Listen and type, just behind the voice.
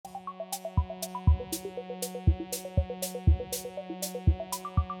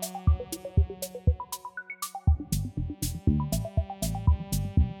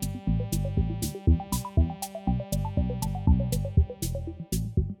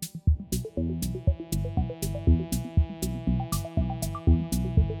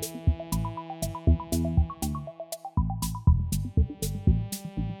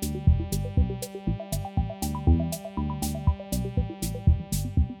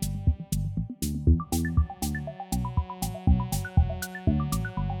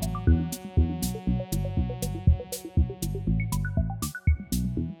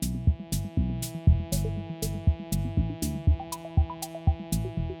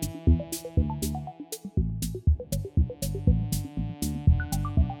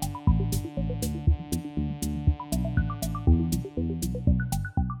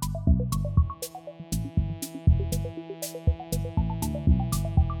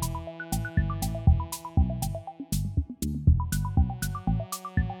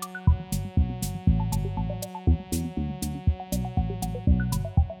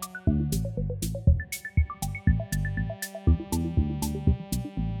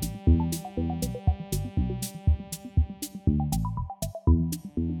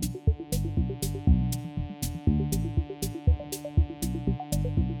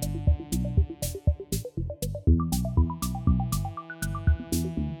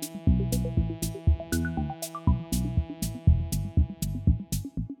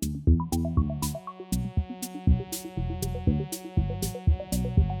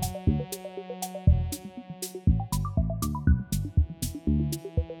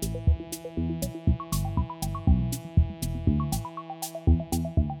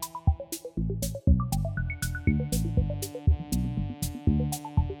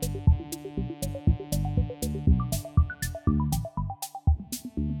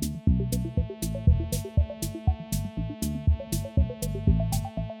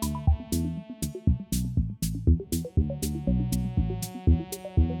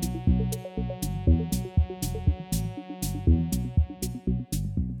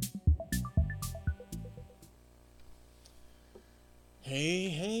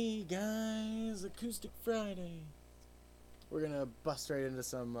Hey guys, Acoustic Friday. We're gonna bust right into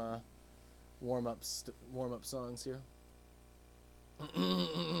some warm-up songs here.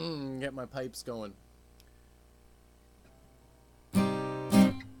 Get my pipes going. The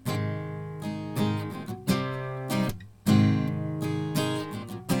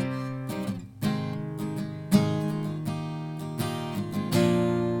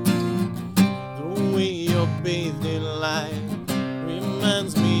way you're bathed in light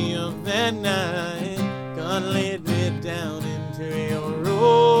reminds me of that night God laid me down into your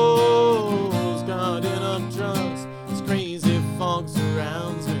rose garden of trust. This crazy fog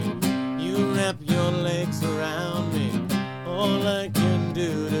surrounds me. You wrap your legs around me. All I can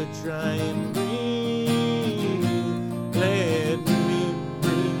do to try and breathe, let me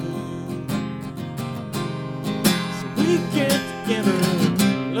breathe. So we get together,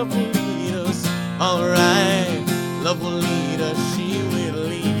 love will lead us, alright. Love will lead us, she will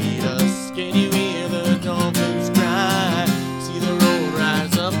lead us. Can you hear the dolphins cry? See the road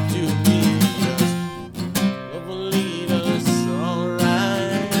rise up to meet us. Love will lead us,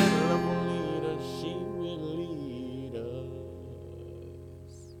 alright. Love will lead us, she will lead us.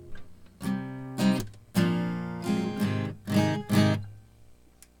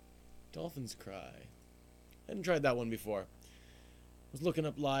 Dolphins cry. Hadn't tried that one before. Was looking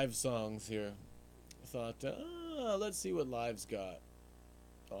up live songs here. I thought, let's see what Live's got.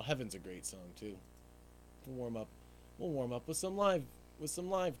 Oh, Heaven's a great song too. We'll warm up with some live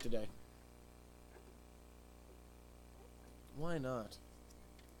today. Why not?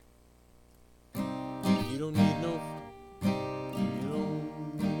 You don't need no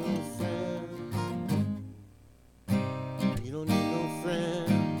friends. You don't need no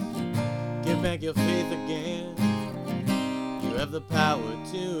friends. Get back your faith again. You have the power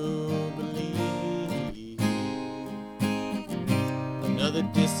to believe. Another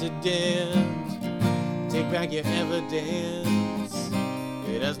dissident, take back your evidence.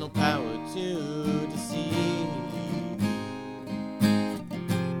 It has no power to deceive.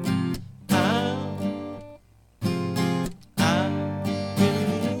 I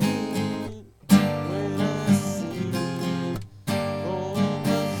believe when I see for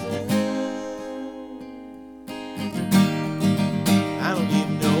myself. I don't need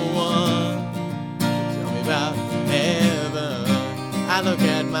no one to tell me about heaven. I look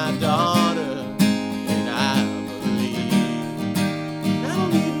at my daughter and I believe. I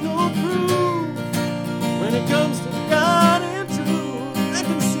don't need no proof when it comes to God and truth. I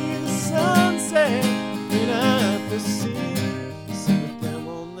can see the sunset and I perceive. Sit with them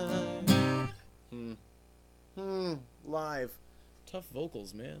all night. Live. Tough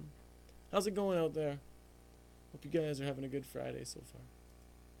vocals, man. How's it going out there? Hope you guys are having a good Friday so far.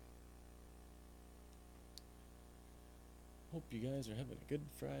 Hope you guys are having a good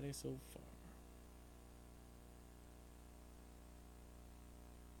Friday so far.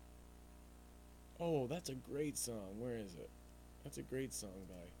 Oh, that's a great song. Where is it? That's a great song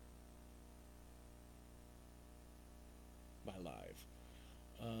by Live.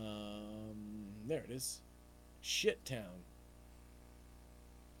 There it is. Shit Town.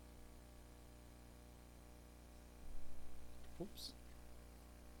 Oops.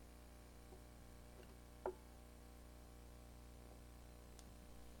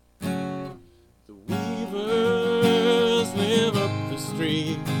 The weavers live up the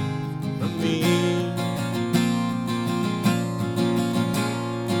street from me.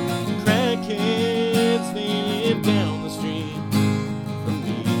 The crackheads, they live down the street from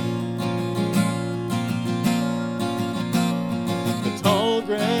me. The tall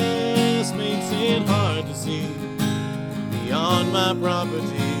grass makes it hard to see beyond my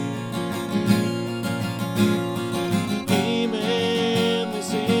property.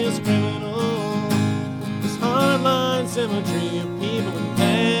 Symmetry of people and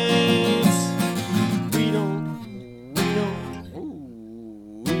pants. We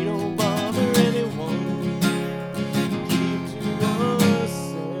don't bother anyone. Keep to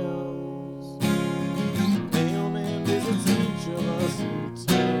ourselves. Mailman visits each of us in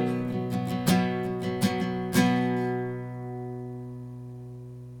turn.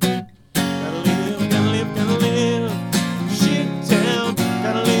 Gotta live. Shit town.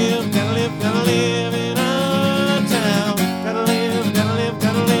 Gotta live in our town. Gotta live.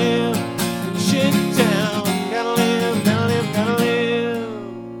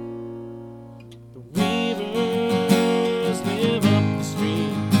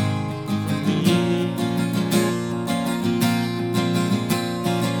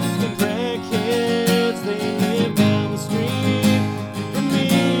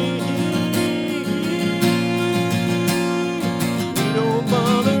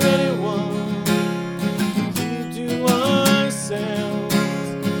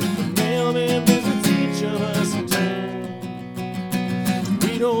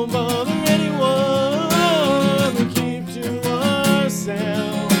 Don't bother anyone, we keep to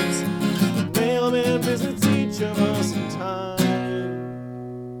ourselves. The mailman visits each of us in time.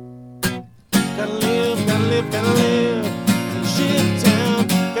 Gotta live, gotta live, gotta live in shit town.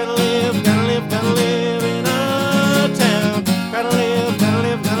 Gotta live, gotta live, gotta live in our town. Gotta live, gotta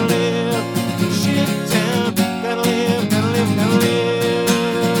live, gotta live in shit town. Gotta live, gotta live, gotta live.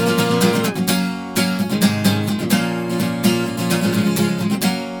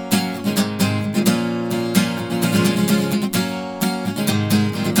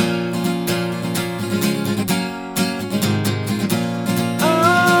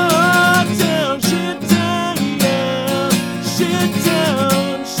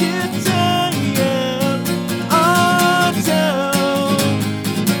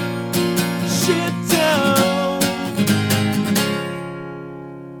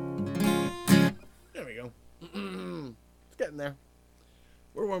 There.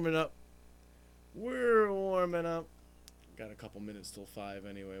 We're warming up. We're warming up. Got a couple minutes till 5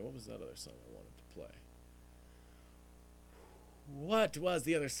 anyway. What was that other song I wanted to play? What was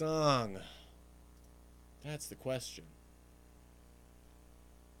the other song? That's the question.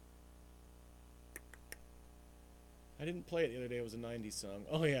 I didn't play it the other day. It was a 90s song.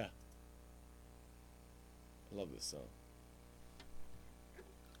 Oh, yeah. I love this song.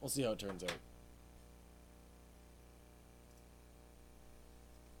 We'll see how it turns out.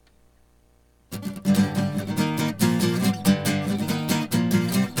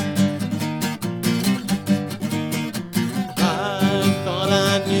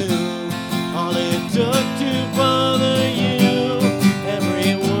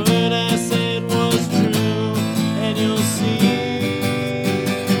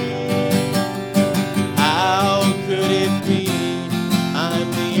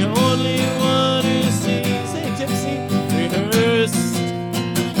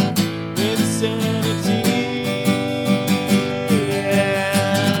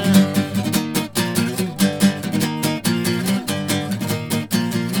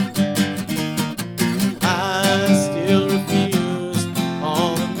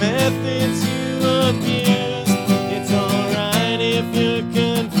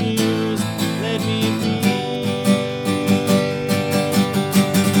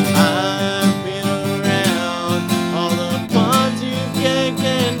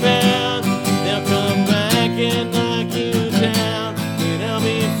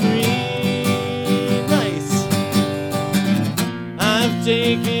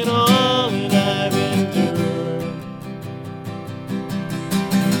 Taking all that I've endured.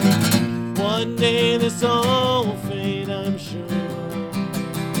 One day this all will fade, I'm sure.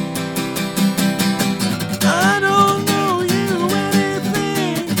 I don't know you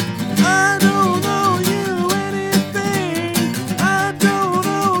anything. I don't know you anything. I don't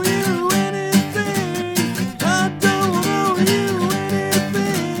know you anything. I don't know you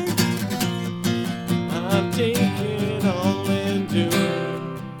anything. I'm taking all endured.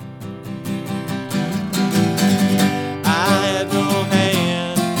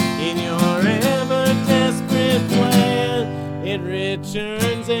 It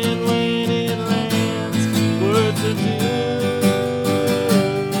returns, and when it lands, words are due.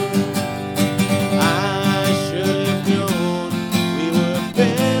 I should have known we were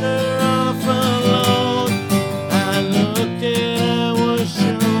better off alone. I looked and I was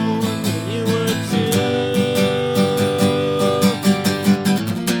shown you were too.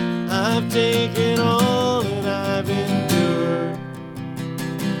 I've taken all that I've endured.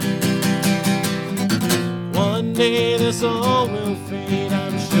 One day this all will fade,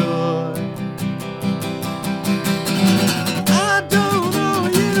 I'm sure. I don't know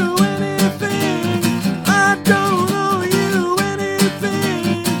you anything. I don't know you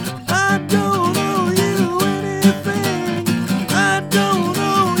anything. I don't know you anything. I don't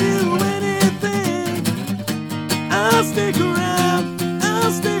know you anything. I'll stick around.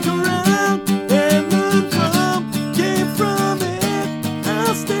 I'll stick around and learn from, came from it.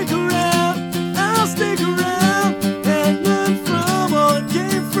 I'll stick around. I'll stick around.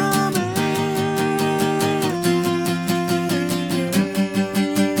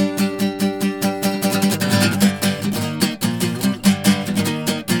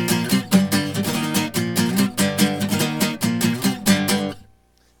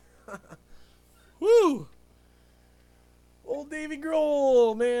 Woo! Old Davy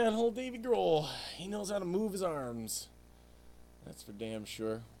Grohl, man, old Davy Grohl. He knows how to move his arms. That's for damn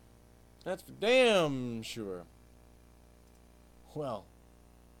sure. That's for damn sure. Well,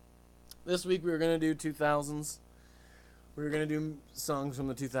 this week we were going to do 2000s. We were going to do songs from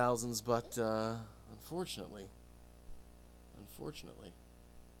the 2000s, but unfortunately,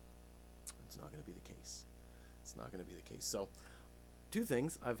 It's not going to be the case. It's not going to be the case. So, two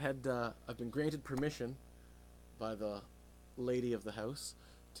things. I've been granted permission by the lady of the house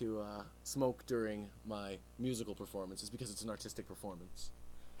to smoke during my musical performances because it's an artistic performance.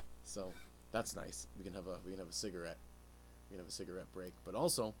 So that's nice. We can have a cigarette. We can have a cigarette break. But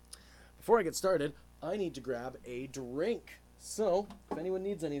also, before I get started, I need to grab a drink. So if anyone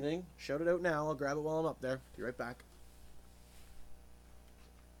needs anything, shout it out now. I'll grab it while I'm up there. Be right back.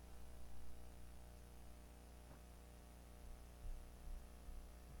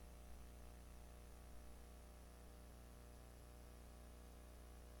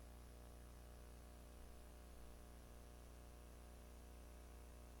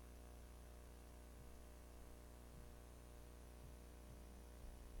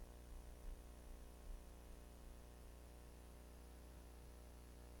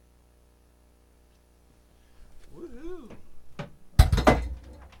 Woohoo!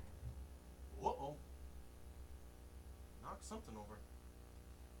 Uh-oh. Knocked something over.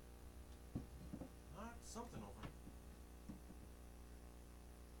 Knocked something over.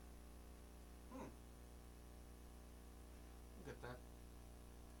 Look at that.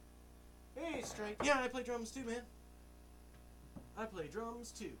 Hey, Strike. Yeah, I play drums too, man. I play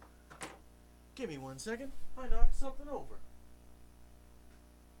drums too. Give me 1 second. I knocked something over.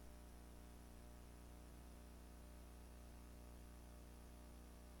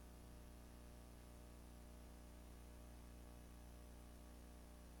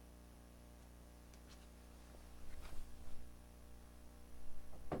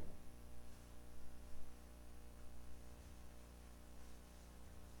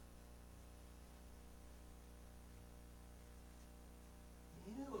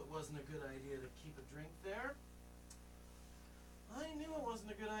 Wasn't a good idea to keep a drink there. I knew it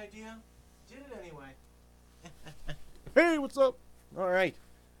wasn't a good idea. Did it anyway. Hey, what's up? Alright.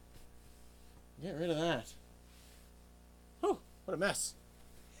 Get rid of that. Oh, what a mess.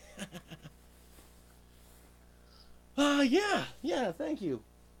 Yeah, thank you.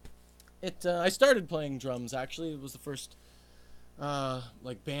 I started playing drums, actually. It was the first,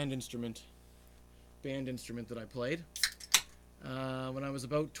 band instrument that I played. When I was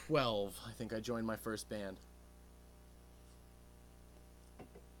about 12, I think I joined my first band.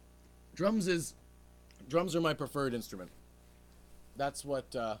 Drums are my preferred instrument. That's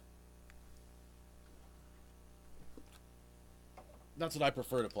what I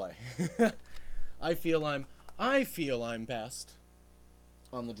prefer to play. I feel I'm best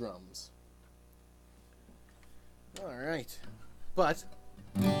on the drums. All right, but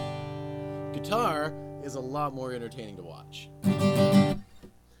guitar is a lot more entertaining to watch.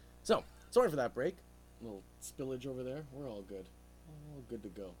 So, sorry for that break. A little spillage over there. We're all good. All good to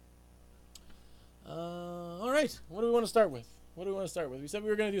go. Alright, what do we want to start with? We said we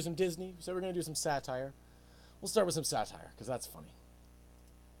were going to do some Disney. We said we were going to do some satire. We'll start with some satire, because that's funny.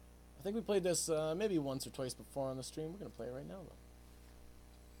 I think we played this maybe once or twice before on the stream. We're going to play it right now, though.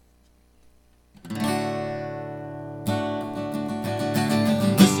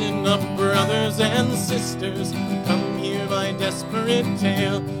 Listen up, brothers and sisters, come hear my desperate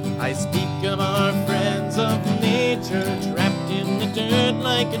tale. I speak of our friends of nature, trapped in the dirt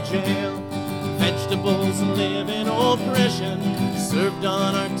like a jail. Vegetables live in oppression, served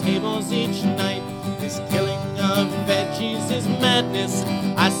on our tables each night. This killing of veggies is madness,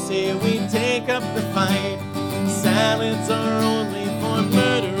 I say we take up the fight. Salads are only for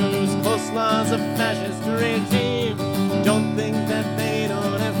murderers, coleslaw's a fascist regime. Don't think that they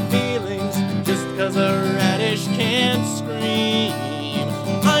don't have feelings, just cause a radish can't scream.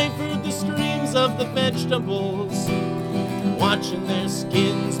 I've heard the screams of the vegetables, watching their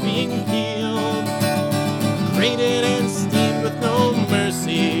skins being peeled, grated and steamed with no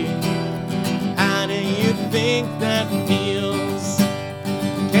mercy. How do you think that feels?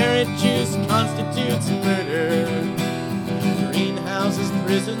 Carrot juice constitutes murder, greenhouses,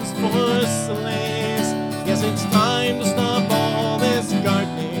 prisons for slaves. Yes, it's time to stop all this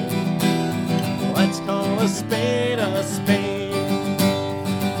gardening. Let's call a spade a spade.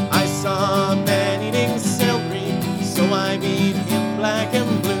 I saw a man eating celery, so I beat him black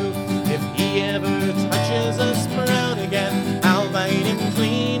and blue. If he ever touches a sprout again, I'll bite him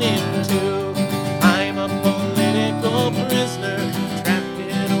clean in two. I'm a political prisoner, trapped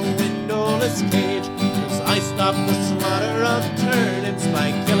in a windowless cage, 'cause I stopped the slaughter of turnips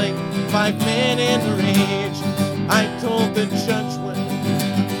by killing 5 men in rage. I told the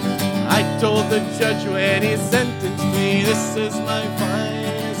judge when he sentenced me, this is my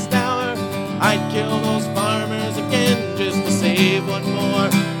finest hour. I'd kill those farmers again just to save one more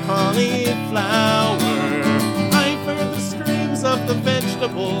cauliflower. I've heard the screams of the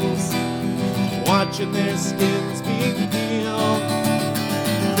vegetables, watching their skins being peeled,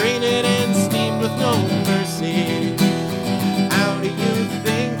 drained and steamed with no mercy. How do you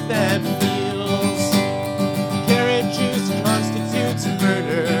think that feels? Carrot juice constitutes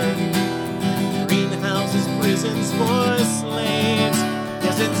murder. Greenhouses, prisons for slaves.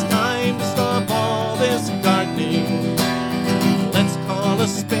 Yes, it's time to stop all this gardening. Let's call a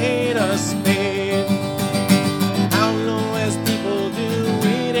spade a spade. How low as people do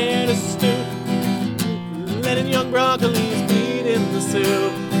eat in a stew, letting young broccolis bleed in the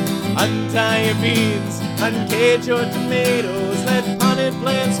soup. Untie your beans, uncage your tomatoes, let potted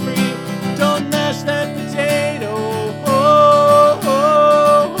plants free, don't mash that potato. Oh,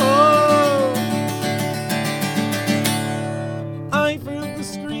 oh, oh. I've heard the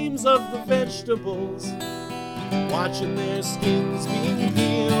screams of the vegetables, watching their skins being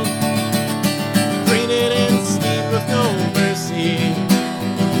peeled, drained and steamed with no mercy.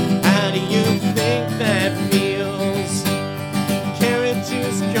 How do you think that feels? Carrot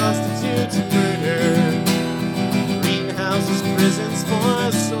juice constitutes murder. Greenhouses, prisons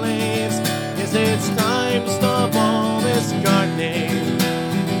for slaves. Yes, it's time to stop all this gardening.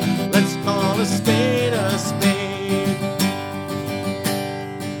 Let's call a spade a spade.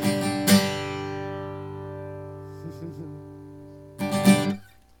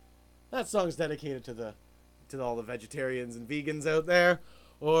 That song's dedicated to all the vegetarians and vegans out there,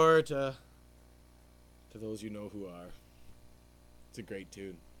 or to those you know who are. It's a great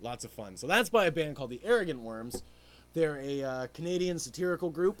tune. Lots of fun. So that's by a band called the Arrogant Worms. They're a Canadian satirical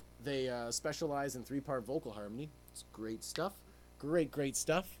group. They specialize in 3-part vocal harmony. It's great stuff. Great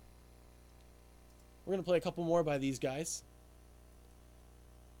stuff. We're going to play a couple more by these guys.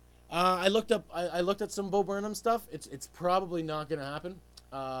 I looked at some Bo Burnham stuff. It's probably not going to happen.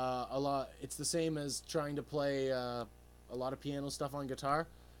 It's the same as trying to play a lot of piano stuff on guitar.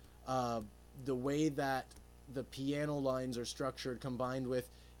 The way that the piano lines are structured, combined with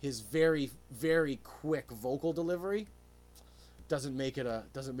his very, very quick vocal delivery, doesn't make it a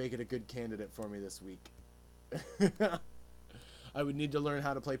good candidate for me this week. I would need to learn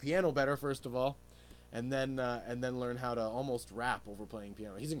how to play piano better, first of all, and then learn how to almost rap over playing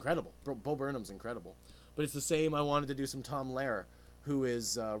piano. He's incredible. Bo Burnham's incredible. But it's the same. I wanted to do some Tom Lehrer, who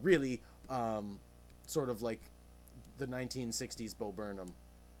is really sort of like the 1960s Bo Burnham,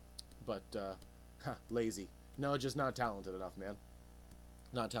 but lazy. No, just not talented enough, man.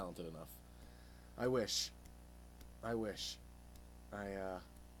 Not talented enough. I wish. I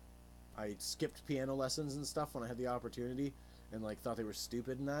skipped piano lessons and stuff when I had the opportunity, and like thought they were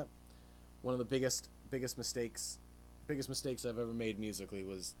stupid in that. One of the biggest mistakes I've ever made musically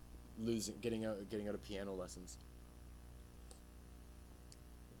was getting out of piano lessons.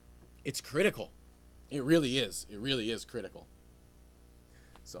 It's critical. It really is. It really is critical.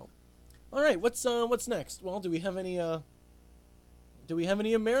 So, all right. What's next? Well, do we have any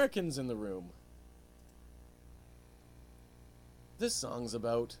Americans in the room? This song's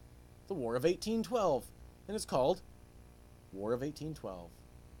about the War of 1812, and it's called War of 1812.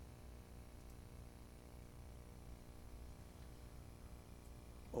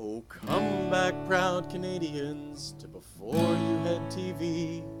 Oh, come back, proud Canadians, to before you had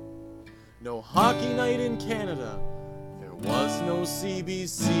TV. No hockey night in Canada, there was no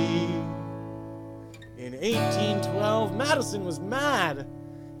CBC. In 1812, Madison was mad.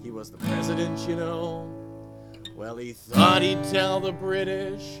 He was the president, you know. Well, he thought he'd tell the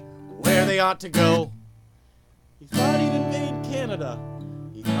British where they ought to go. He thought he'd invade Canada.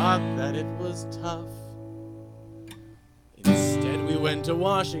 He thought that it was tough. Instead, we went to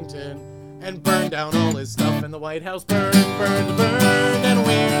Washington and burned down all his stuff, and the White House burned, and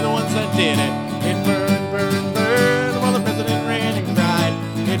we're the ones that did it. It burned, while the president ran and cried.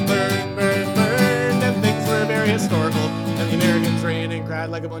 It burned, and things were very historical, and the Americans ran and cried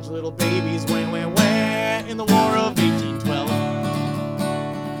like a bunch of little babies, wah, in the War of 1812.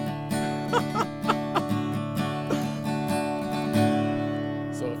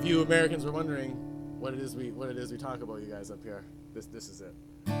 So if you Americans were wondering what it is we talk about, you guys up here, this is it.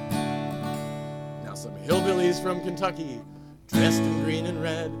 Now some hillbillies from Kentucky, dressed in green and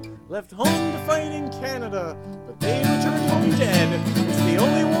red, left home to fight in Canada, but they returned home dead. It's the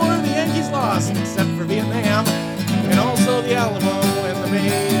only war the Yankees lost, except for Vietnam, and also the Alamo and the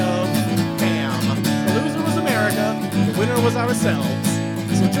Bay of Ham. The loser was America, the winner was ourselves.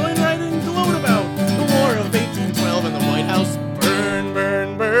 So join right in and gloat about the War of 1812, and the White House burned,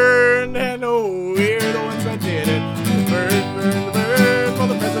 and oh, we're the ones that did it. Burned, while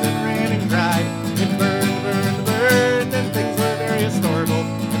the president ran and cried. It burned, and things were very historical.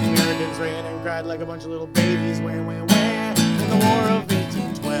 And the Americans ran and cried like a bunch of little babies, wah, in the War of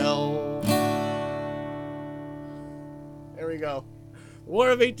 1812. go.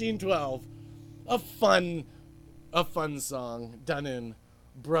 War of 1812. A fun song done in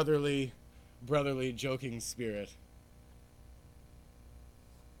brotherly joking spirit.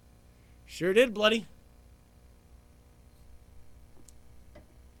 Sure did, bloody.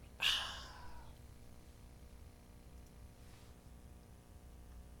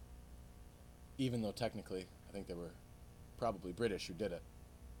 Even though technically, I think they were probably British who did it.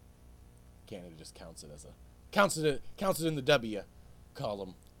 Canada just counts it in the W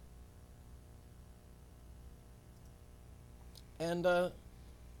column. And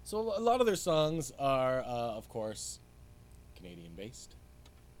so a lot of their songs are, of course, Canadian-based.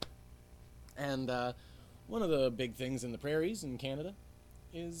 And one of the big things in the prairies in Canada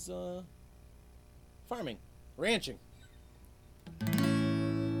is farming, ranching.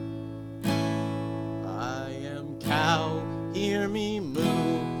 I am cow, hear me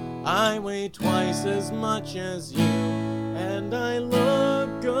moo. I weigh twice as much as you, and I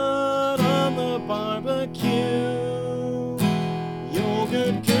look good on the barbecue.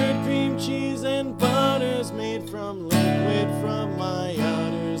 Yogurt, curd, cream, cheese, and butter's made from liquid from my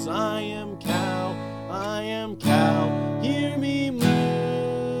udders. I am cow, hear me moo.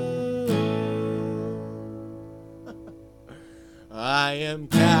 I am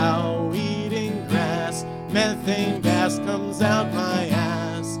cow eating grass, methane gas comes out my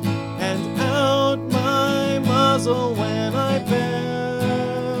ass and out my muzzle when I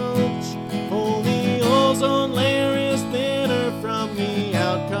belch. Oh, the ozone layer is thinner from the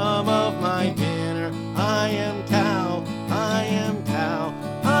outcome of my dinner. I am cow,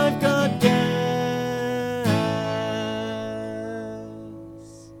 I've got gas.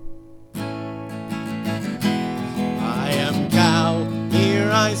 I am cow,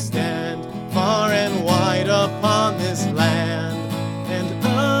 here I stand, far and wide upon this land, and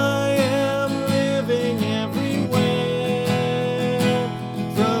I am living everywhere.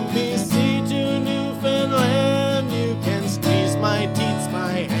 From BC to Newfoundland, you can squeeze my teats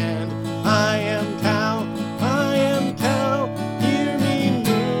by hand. I am cow, hear me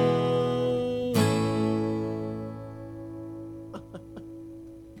moo.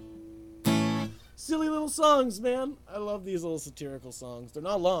 Silly little songs, man. I love these little satirical songs. They're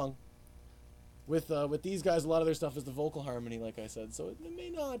not long. With these guys, a lot of their stuff is the vocal harmony, like I said, so it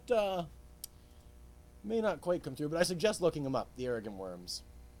may not quite come through, but I suggest looking them up, the Arrogant Worms.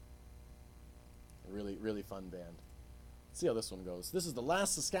 A really fun band. Let's see how this one goes. This is the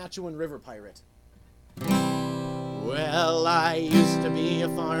Last Saskatchewan River Pirate. Well, I used to be a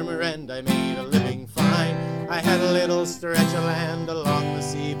farmer and I made a living fine. I had a little stretch of land along the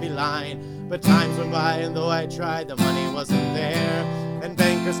CP line, but times went by and though I tried, the money wasn't there. And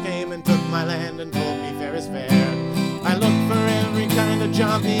bankers came and took my land and told me fair is fair. I looked for every kind of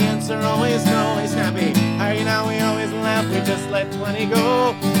job, the answer always no, always happy. Hey, now we always laugh, we just let 20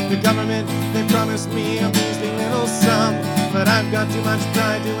 go. The government, they promised me a measly little sum, but I've got too much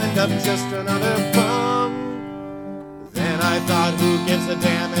pride to end up just another bum. Then I thought, who gives a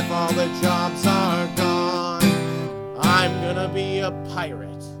damn if all the jobs are gone? I'm gonna be a pirate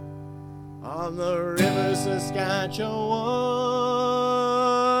on the river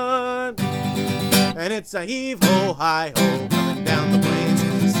Saskatchewan. And it's a heave-ho, hi-ho, coming down the plains,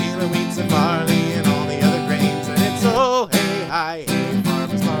 stealing wheats and barley and all the other grains. And it's oh, hey, hi, hey,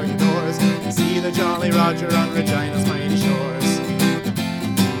 farmers, bar your doors, see the Jolly Roger on Regina's mighty shores.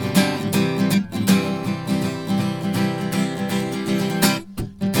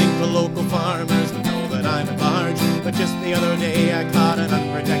 You think the local farmers would know that I'm at large, but just the other day I caught an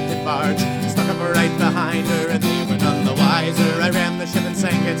unprotected barge, stuck up right behind her and they were none the wiser. I ran the ship and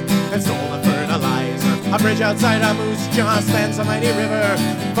sank it and stole the fertilizer. A bridge outside a Moose Jaw spans a mighty river.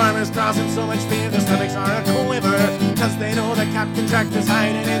 Farmers crossing so much fear their stomachs are a quiver, cause they know the captain tractor's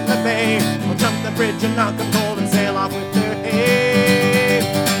hiding in the bay. We'll jump the bridge and knock them cold and sail off with their hay.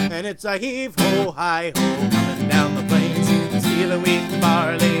 And it's a heave-ho, hi-ho, coming down the plains, stealing wheat and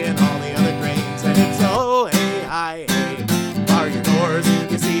barley and all the other grains. And it's oh, hey, hi, hey, bar your doors,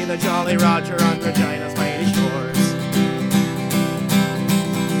 you see the Jolly Roger on Regina's mighty shores.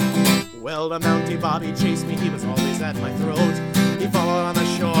 Well, the Mountie Bobby chased me, he was always at my throat. He followed on the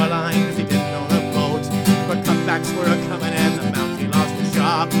shoreline cause he didn't know the boat, but cutbacks were a-comin' and the Mountie lost his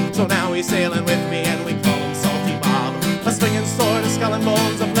job. So now he's sailing with me and we call him Salty Bob. A swinging sword, a skull and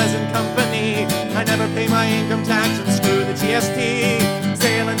bones, a pleasant company. I never pay my income tax and screw the GST.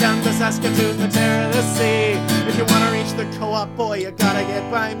 Sailing down to Saskatoon, the terror of the sea. If you wanna reach the co-op, boy, you gotta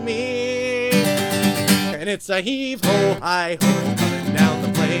get by me. And it's a heave-ho, hi-ho, coming down the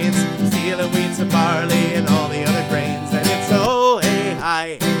plains, stealing wheats and barley and all the other grains. And it's oh, hey,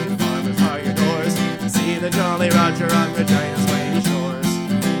 hi, hey, farmers, bar your doors, see the Jolly Roger on Regina's mighty shores.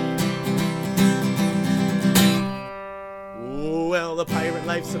 Well, the pirate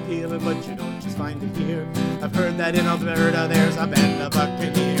life's appealing, but you don't just find it here. I've heard that in Alberta there's a band of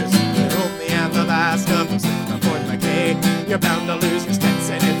buccaneers. They're only at the Alaska from St. Fort McKay. You're bound to lose your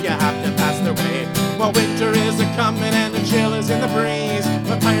Stetson if you have to pass their way. While winter is a-comin' and the chill is in the breeze,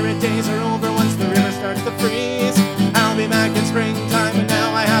 when pirate days are over once the river starts to freeze. I'll be back in springtime and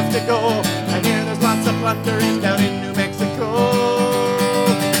now I have to go. I hear there's lots of plundering down in New Mexico.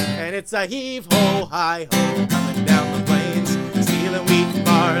 And it's a heave-ho, hi-ho coming down the plains, stealing wheat and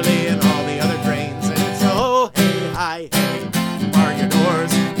barley and all the other grains. And it's a ho-hey, hi-hey, bar your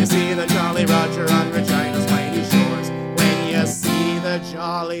doors. You see the Jolly Roger on Regina's mighty shores. When you see the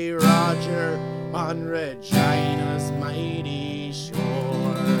Jolly Roger on Regina's mighty shores.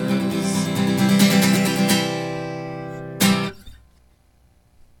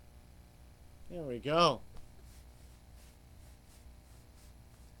 There we go.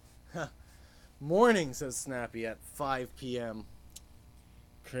 Morning, says Snappy at 5 p.m.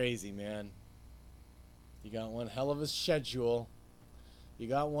 Crazy, man. You got one hell of a schedule. You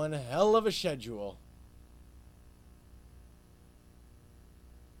got one hell of a schedule.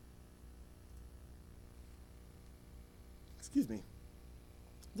 Excuse me.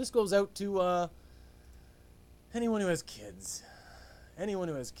 This goes out to anyone who has kids. Anyone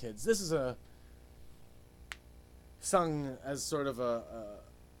who has kids. This is a sung as sort of a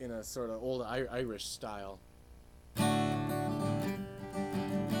in a sort of old Irish style.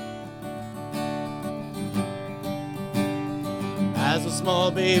 As a small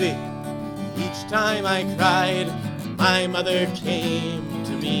baby, each time I cried, my mother came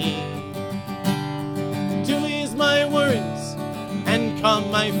to me to ease my worries and calm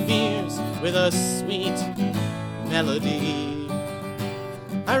my fears with a sweet melody.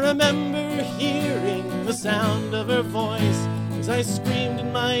 I remember hearing the sound of her voice as I screamed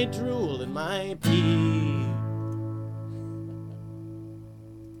in my drool and my pee.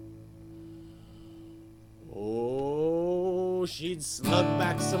 Oh, she'd slug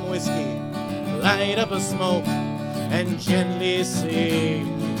back some whiskey, light up a smoke, and gently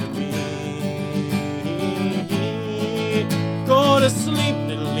sing to me. Go to sleep,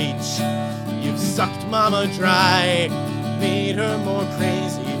 little leech, you've sucked mama dry, made her more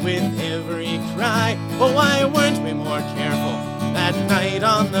crazy with every cry. Oh, why weren't we more careful that night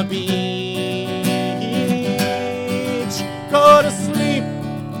on the beach? Go to sleep,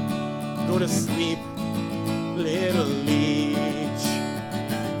 little leech.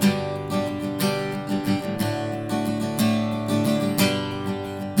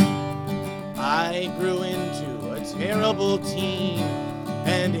 I grew into a terrible teen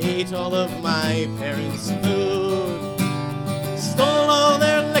and ate all of my parents' food, stole all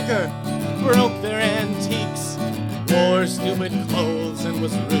their liquor, broke their antiques, wore stupid clothes and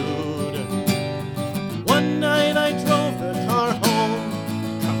was rude. One night I drove the car home,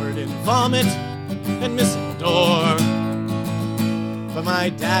 covered in vomit and missing the door. But my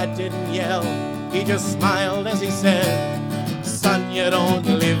dad didn't yell, he just smiled as he said, "Son, you don't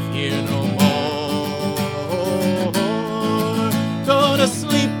live here no more. Go to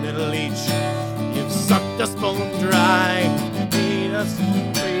sleep, little leech, you've sucked us bone dry, made us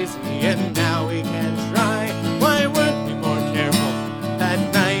crazy and now we can't try. Why weren't we more careful that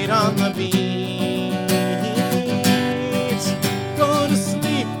night on the beach? Go to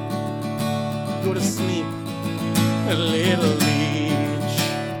sleep, little leech."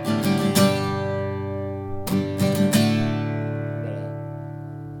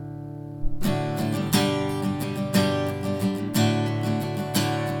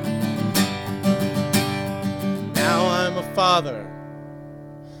 Now I'm a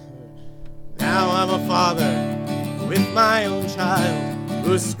father with my own child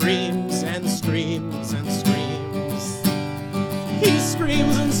who screams and screams and screams. He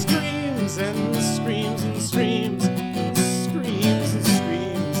screams and screams and screams and screams and screams and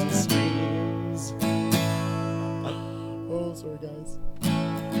screams and screams. Oh, sorry guys.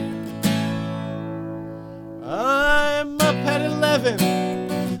 I'm up at 11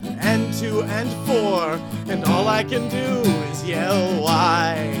 and 2 and 4, and all I can do is yell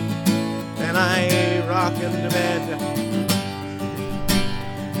why. Then I rock into bed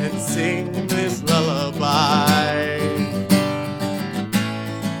and sing this lullaby.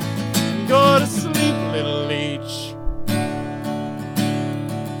 Go to sleep, little leech.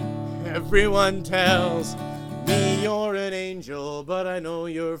 Everyone tells me you're an angel, but I know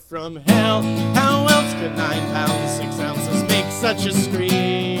you're from hell. How else could 9 pounds 6 ounces make such a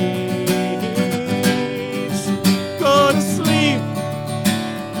screech? Go to sleep,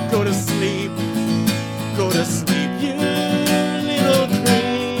 go to sleep, go to sleep.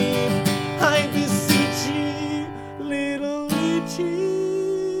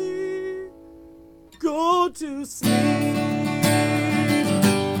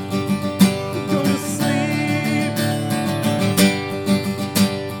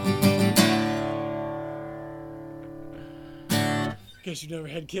 Guess you've never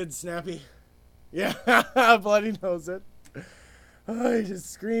had kids, Snappy. Yeah, Bloody knows it. Oh, he just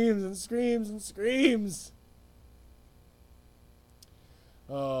screams and screams and screams.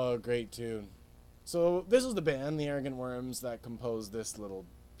 Oh, great tune. So this is the band, the Arrogant Worms, that composed this little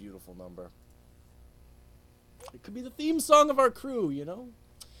beautiful number. It could be the theme song of our crew, you know?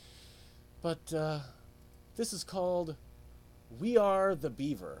 But this is called We Are the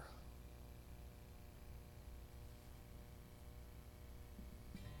Beaver.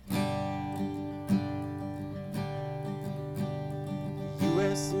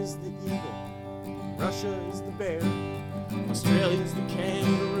 US is the eagle, Russia is the bear, Australia's the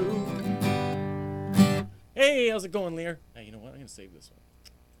kangaroo. Hey, how's it going, Lear? Hey, you know what? I'm gonna save this one.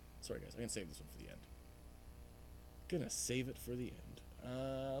 Sorry, guys, I'm gonna save this one for the end. Gonna save it for the end.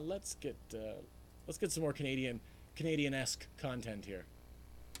 Let's get some more Canadian-esque content here.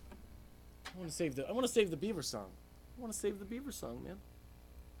 I want to save the Beaver song. I want to save the Beaver song, man.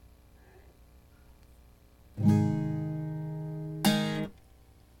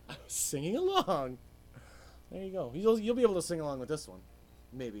 I was singing along. There you go. You'll be able to sing along with this one,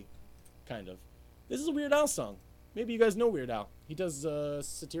 maybe, kind of. This is a Weird Al song. Maybe you guys know Weird Al. He does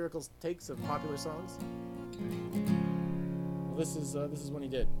satirical takes of popular songs. Well, this is when he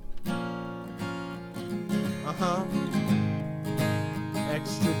did.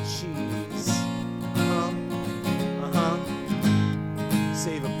 Extra cheese.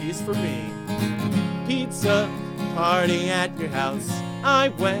 Save a piece for me. Pizza party at your house. I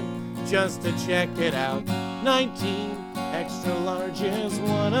went just to check it out. 19 extra larges,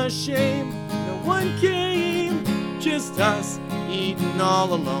 what a shame. No one came, just us eating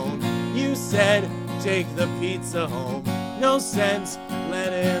all alone. You said take the pizza home. No sense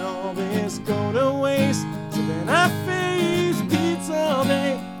letting all this go to waste. So then I face pizza all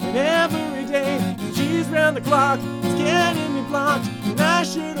day and every day. Cheese round the clock, it's getting me blocked, and I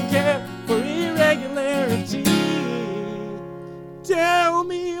shouldn't care for irregularity. Tell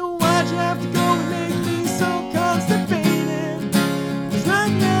me why'd you have to go and make me so constipated? 'Cause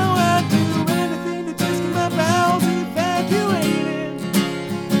right now I'd do anything to just get my bowels evacuated.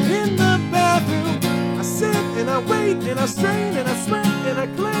 In the bathroom, I sit and I wait and I strain and I sweat and I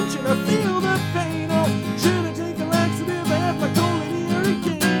clench and I feel the pain. Oh, should I take a laxative? I have my colon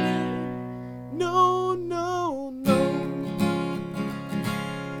irrigated. No, no, no.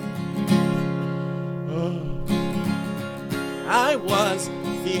 I was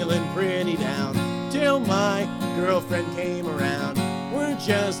feeling pretty down till my girlfriend came around. We're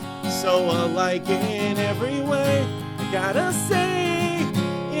just so alike in every way, I gotta say.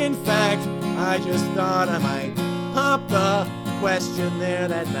 In fact, I just thought I might pop the question there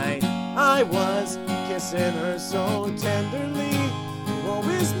that night. I was kissing her so tenderly. Woe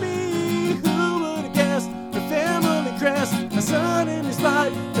is me, who would have guessed? Her family crest, a son in his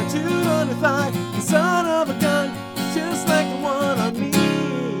life, tattooed on her thigh, the son of a gun, just like the one on me.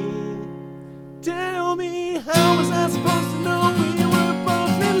 Tell me, how was I supposed to know we were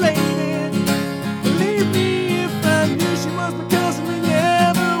both related? Believe me, if I knew she was my cousin, we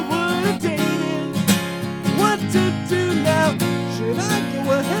never would have dated. What to do now? Should I go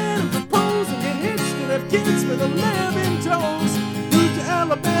ahead and propose and get hitched and have kids with 11 toes? Move to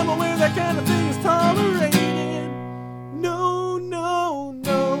Alabama where that kind of thing is tolerated. No, no,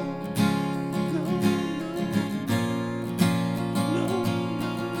 no.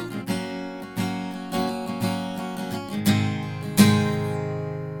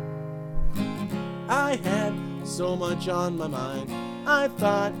 I had so much on my mind, I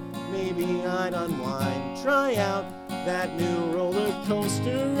thought maybe I'd unwind, try out that new roller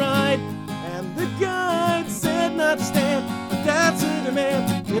coaster ride. And the guide said not to stand, but that's a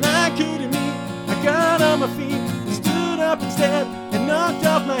demand that I couldn't meet. I got on my feet, stood up instead, and knocked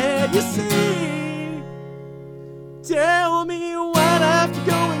off my head. You see, tell me why'd I have to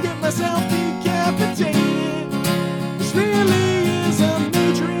go and get myself decapitated? This really is a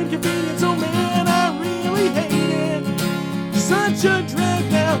major inconvenience, oh man, I really hate it. Such a drag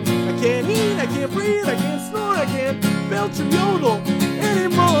now, I can't eat, I can't breathe, I can't snore, I can't belch or yodel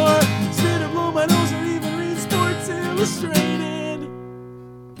anymore. Instead of blow my nose or even read Sports Illustrated.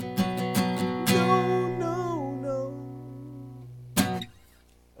 No, no, no.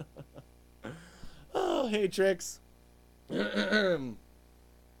 Oh, hey, Tricks.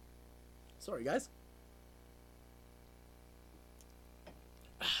 Sorry, guys.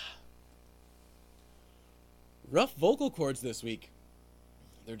 Rough vocal cords this week.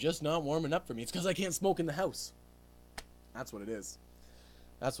 They're just not warming up for me. It's because I can't smoke in the house. That's what it is.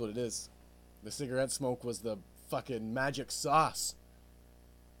 That's what it is. The cigarette smoke was the fucking magic sauce.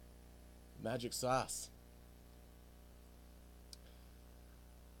 Magic sauce.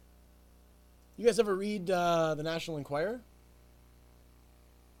 You guys ever read the National Enquirer?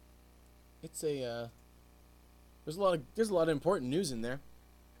 It's a there's a lot of important news in there.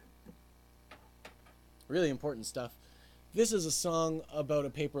 Really important stuff. This is a song about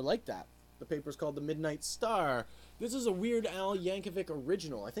a paper like that. The paper's called The Midnight Star. This is a Weird Al Yankovic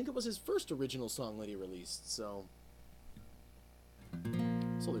original. I think it was his first original song that he released. So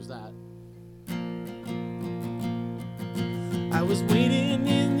there's that. I was waiting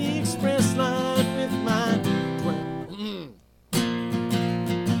in the express line with my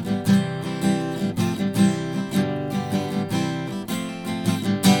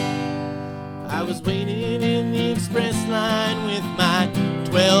I was waiting in the express line with my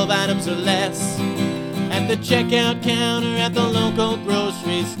 12 items or less at the checkout counter at the local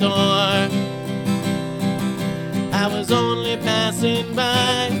grocery store. I was only passing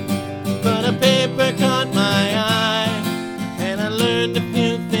by, but a paper caught my eye, and I learned a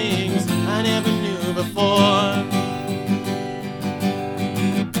few things I never knew before.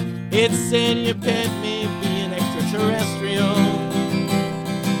 It said your pet may be an extraterrestrial.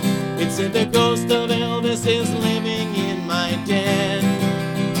 It said the ghost of Elvis is living in my den.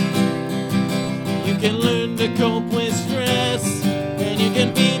 You can learn to cope with stress, and you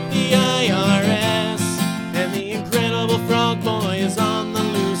can beat the IRS. And the Incredible Frog Boy is on the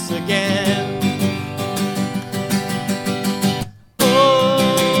loose again.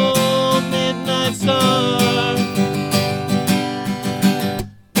 Oh, Midnight Star.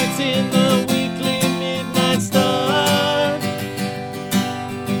 It's in the weekly Midnight Star.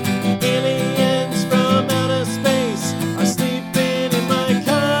 Aliens from outer space are sleeping in my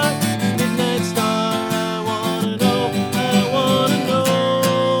car. Midnight Star, I wanna know, I wanna know.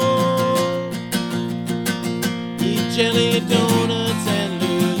 Eat jelly donuts and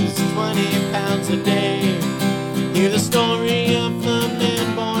lose 20 pounds a day. Hear the story of the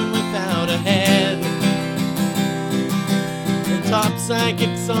man born without a head. And top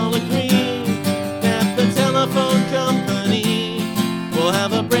psychics all agree that the telephone company will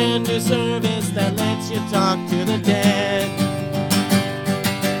have a brand new service that lets you talk to the dead.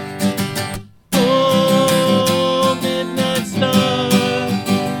 Oh, Midnight Star.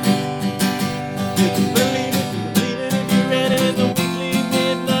 You can believe it if you read it in the weekly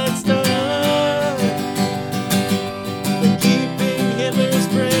Midnight Star. They're keeping Hitler's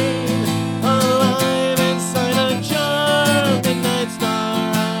brain alive inside a jar. Midnight Star,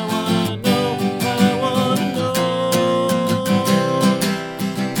 I wanna know, I wanna know.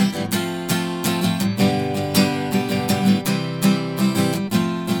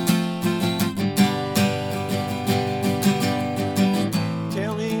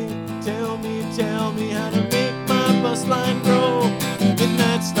 Tell me how to make my bus line grow.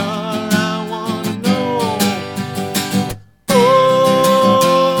 Midnight Star, I wanna know.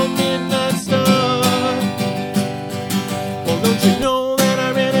 Oh, Midnight Star. Well, don't you know that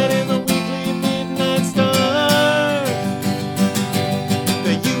I read it in the weekly Midnight Star?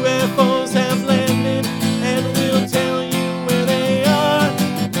 The UFOs have landed and we'll tell you where they are.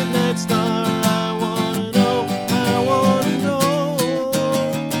 Midnight Star, I wanna know, I wanna know.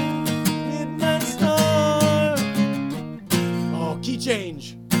 Midnight Star. Oh, key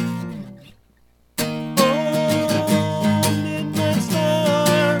change. Oh, Midnight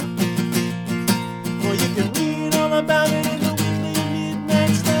Star. Well, you can read all about it in the weekly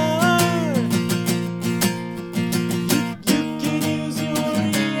Midnight Star. You can use your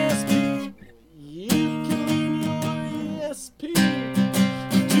ESP. You can learn your ESP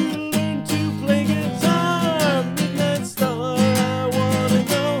to learn to play guitar. Midnight Star, I wanna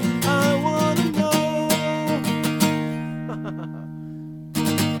know, I wanna know.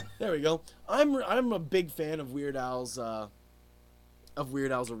 There we go. I'm a big fan of Weird Al's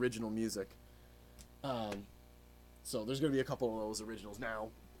original music. So there's gonna be a couple of those originals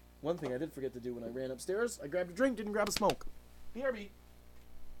now. One thing I did forget to do when I ran upstairs, I grabbed a drink, didn't grab a smoke. BRB.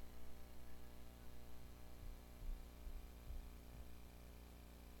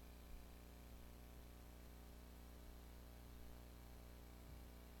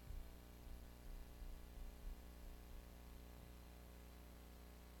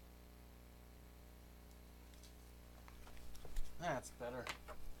 That's better.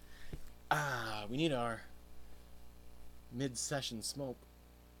 We need our mid-session smoke.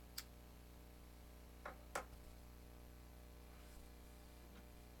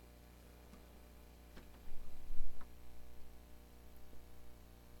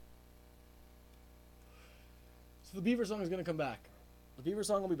 So the Beaver song is going to come back. The Beaver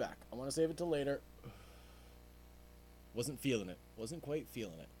song will be back. I want to save it till later. Wasn't feeling it. Wasn't quite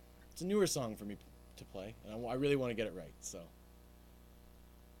feeling it. It's a newer song for me to play, and I really want to get it right, so.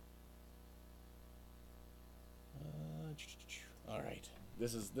 All right.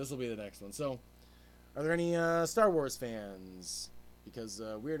 This will be the next one. So, are there any Star Wars fans? Because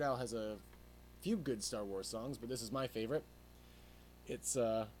Weird Al has a few good Star Wars songs, but this is my favorite. It's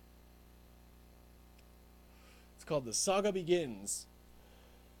called The Saga Begins.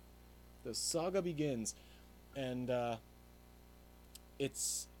 The Saga Begins. And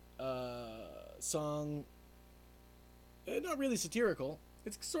it's a song, not really satirical.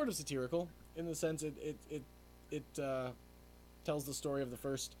 It's sort of satirical in the sense it tells the story of the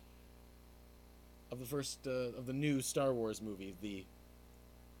new Star Wars movie,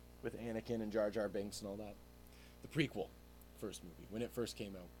 with Anakin and Jar Jar Binks and all that. The prequel, first movie, when it first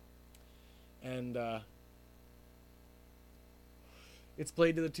came out. And it's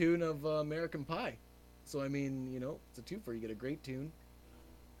played to the tune of American Pie. So, I mean, it's a twofer. You get a great tune.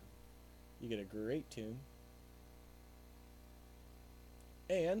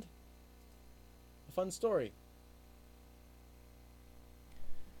 And a fun story.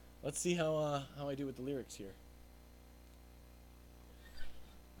 Let's see how I do with the lyrics here.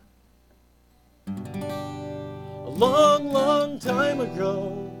 A long, long time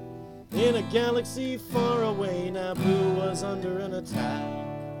ago, in a galaxy far away, Naboo was under an attack.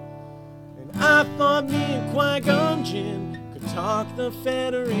 And I thought me and Qui-Gon Jinn could talk the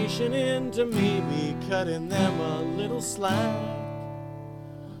Federation into maybe cutting them a little slack.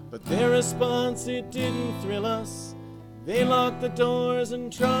 But their response, it didn't thrill us. They locked the doors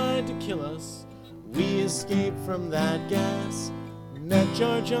and tried to kill us. We escaped from that gas, met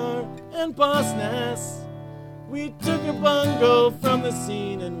Jar Jar and Boss Nass. We took a bungo from the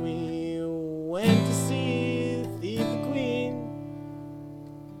scene and we went to see Thief the Queen.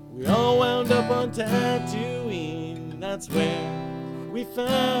 We all wound up on Tatooine. That's where we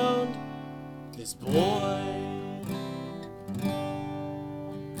found this boy.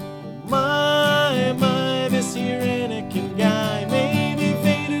 My, this here Anakin guy. Maybe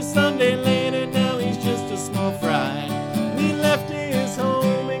Vader someday later, now he's just a small fry. He left his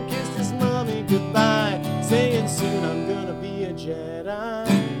home and kissed his mommy goodbye, saying soon I'm gonna be a Jedi.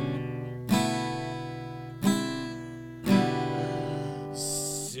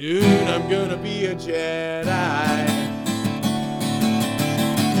 Soon I'm gonna be a Jedi.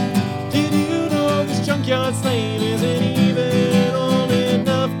 Did you know this junkyard slave isn't even old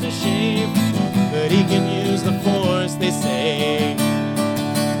enough to shave? But he can use the Force, they say.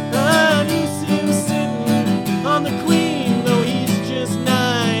 And he's still sitting on the Queen, though he's just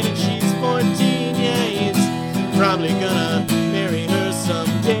 9 and she's 14. Yeah, he's probably gonna marry her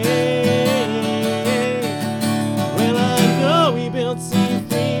someday. Well, I know he built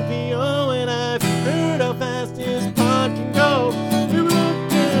C-3PO, and I've heard how fast his pod can go. We broke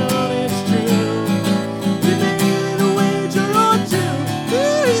down, it's true. We made a wager or two.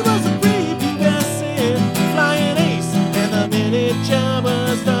 He was a prepubescent flying ace, and the minute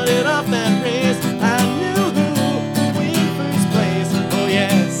Jabba started off that race, I knew who would win first place. Oh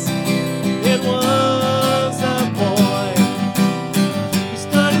yes, it was a boy. We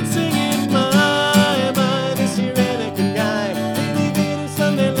started singing, my, this here Anakin guy. Maybe Vader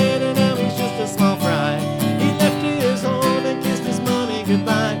someday later, now he's just a small fry. He left his home and kissed his mommy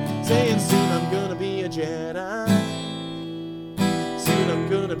goodbye, saying soon I'm gonna be a Jedi. Soon I'm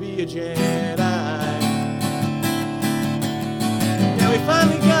gonna be a Jedi. Now we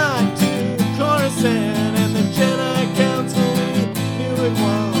finally got to Coruscant, and the Jedi Council, we knew it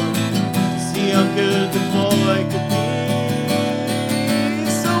won to see how good the boy could be.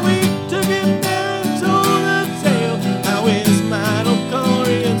 So we took him there and told the tale, how his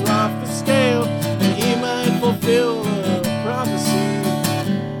midichlorians were off the scale, and he might fulfill the prophecy.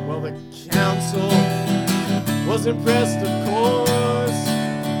 Well, the council was impressed, of course.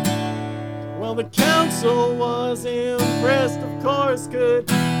 Well, the council was impressed, of course. Could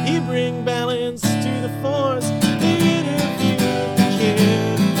he bring balance to the Force? They interviewed the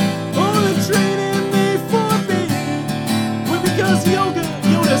kid. Oh, the training they forbid was because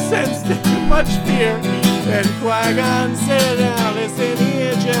Yoda sensed too much fear. And Qui-Gon said, now listen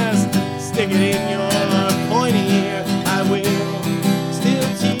here, just stick it in your pointy ear. I will still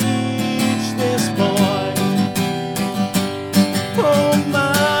teach this boy. Oh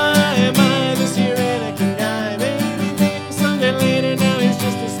my, this here Anakin guy. Maybe Vader someday later, now he's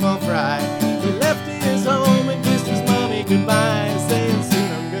just a small fry. He left his home and kissed his mommy goodbye, saying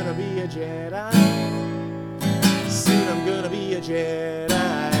soon I'm gonna be a Jedi. Soon I'm gonna be a Jedi.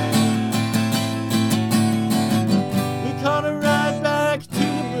 We caught a ride back to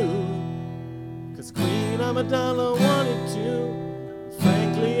Naboo, 'cause Queen Amidala wanted to.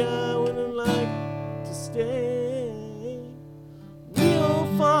 Frankly, I wouldn't like to stay. We all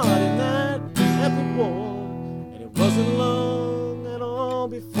fought in that epic war, and it wasn't long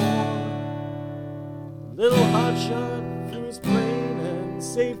before. A little hotshot threw his plane and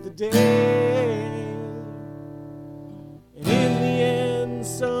saved the day. And in the end,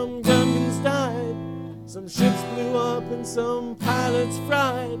 some Gungans died, some ships blew up and some pilots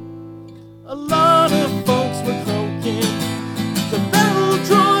fried. A lot of folks were croaking, the battle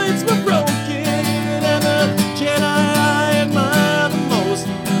droids were broken, and the Jedi I admire the most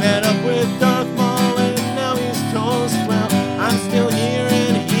met up with Darth Maul and now he's toast. Well, I'm still here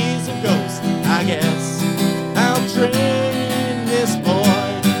and he's a ghost. I guess I'll train this boy.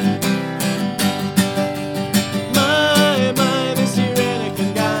 My, this here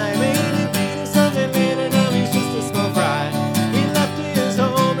Anakin guy made it beat something later, now he's just a small fry. He left his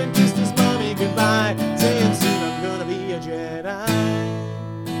home and kissed his mommy goodbye, saying soon I'm gonna be a Jedi.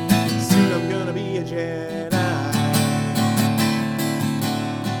 Soon I'm gonna be a Jedi.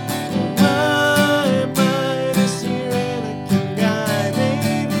 My, this here Anakin guy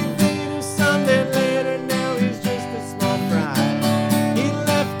made it beat something later, now he's just a small fry. He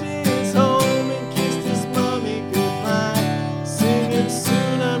left his home and kissed his mommy goodbye, singing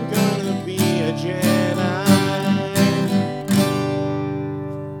soon I'm gonna be a Jedi.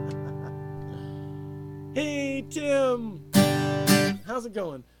 Hey Tim, how's it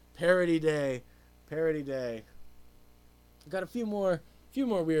going? Parody day, parody day. I've got a few more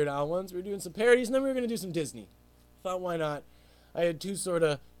Weird Al ones. We're doing some parodies and then we were gonna do some Disney. Thought why not? I had two sort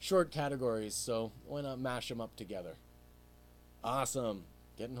of short categories, so why not mash them up together? Awesome.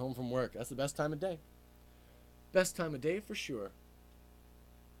 Getting home from work. That's the best time of day. Best time of day for sure.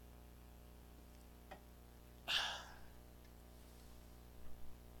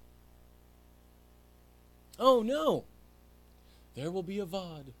 Oh no! There will be a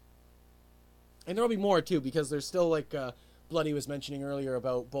VOD. And there'll be more too, because there's still like Bloody was mentioning earlier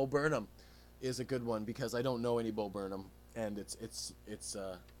about Bo Burnham is a good one, because I don't know any Bo Burnham, and it's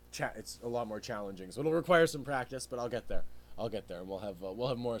a lot more challenging. So it'll require some practice, but I'll get there. And we'll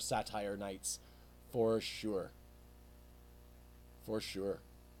have more satire nights for sure. For sure.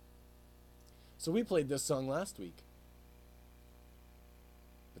 So we played this song last week,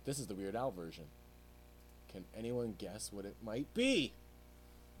 but this is the Weird Al version. Can anyone guess what it might be?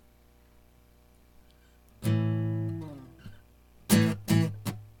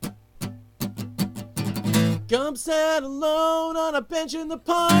 Gump sat alone on a bench in the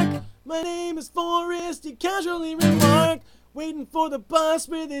park. My name is Forrest, he casually remarked, waiting for the bus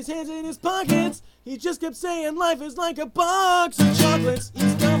with his hands in his pockets. He just kept saying life is like a box of chocolates.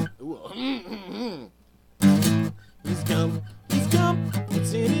 He's Gump. He's Gump. He's Gump.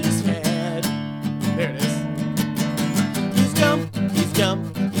 What's in his head? There it is. He's Gump. He's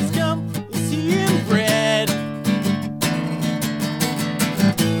Gump. He's Gump. Is he inbred?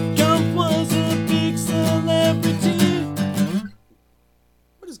 Gump was a big celebrity.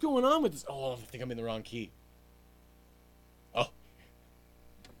 What is going on with this? Oh, I think I'm in the wrong key. Oh.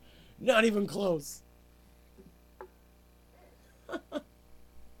 Not even close.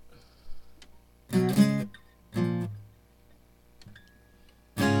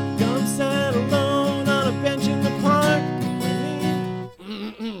 Gump sat alone on a bench in the park.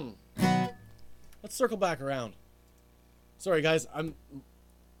 Let's circle back around. Sorry guys,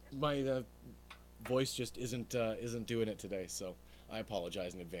 my voice just isn't doing it today, so I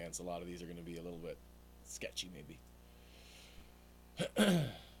apologize in advance. A lot of these are going to be a little bit sketchy, maybe.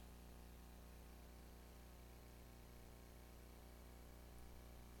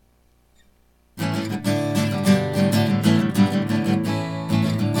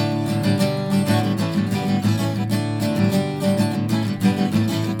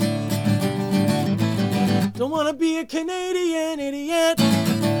 Don't wanna be a Canadian idiot.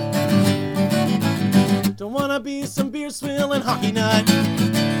 Don't wanna be some beer swill and hockey nut.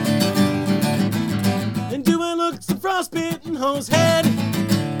 And do I look some frostbite and hose head?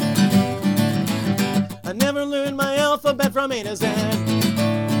 I never learned my alphabet from A to Z.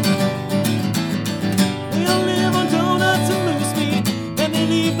 They all live on donuts and moose meat, and they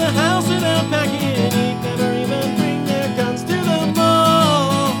leave the house without packing heat. Never even bring their guns to the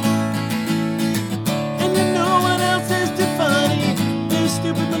mall. And you know what else is too funny? Their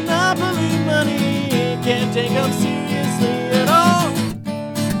stupid monopoly money. Can't take them seriously at all.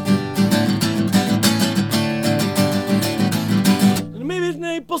 And maybe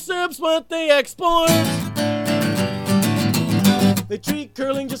maple syrup's what they export. They treat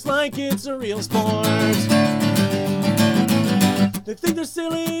curling just like it's a real sport. They think their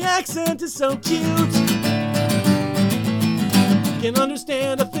silly accent is so cute. Can't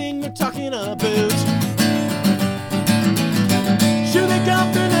understand a thing they're talking about. Sure, they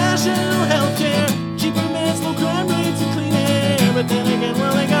got their national health care, cheaper meds, low crime rates, and clean air, but but then again,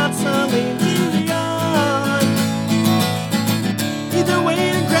 well, they got Celine Dion. Either way,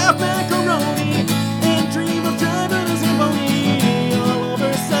 and craft macaroni and dream of driving a Zamboni all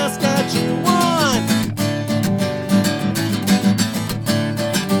over Saskatchewan.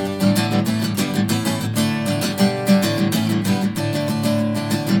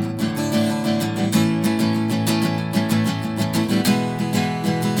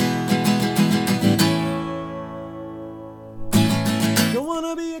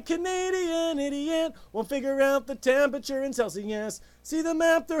 Canadian idiot won't figure out the temperature in Celsius. See the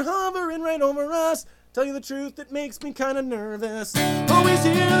map, they're hovering right over us. Tell you the truth, it makes me kind of nervous. Always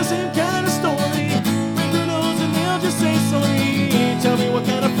hear the same kind of story. Break their nose and they'll just say sorry. Tell me what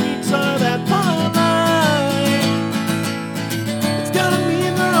kind of freaks are that polite. It's gotta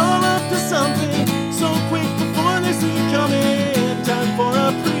mean they're all up to something. So quick before they see it coming. Time for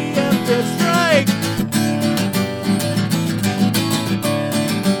a preemptive strike.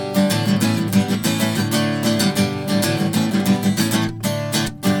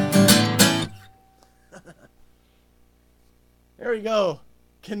 There we go.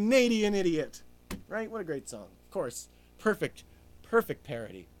 Canadian Idiot. Right? What a great song. Of course. Perfect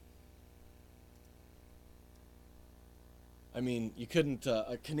parody. I mean, you couldn't,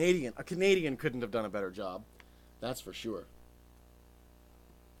 a Canadian couldn't have done a better job. That's for sure.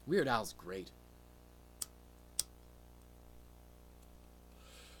 Weird Al's great.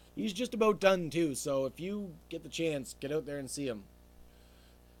 He's just about done too, so if you get the chance, get out there and see him.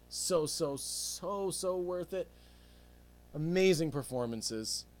 So worth it. Amazing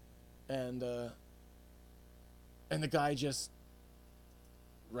performances, and the guy just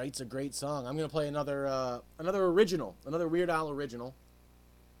writes a great song. I'm gonna play another original, another Weird Al original.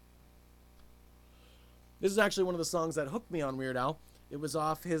 This is actually one of the songs that hooked me on Weird Al. It was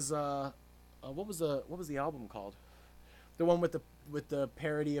off his what was the album called? The one with the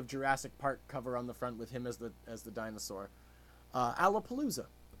parody of Jurassic Park cover on the front with him as the dinosaur. Alapalooza.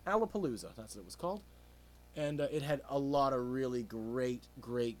 That's what it was called. And it had a lot of really great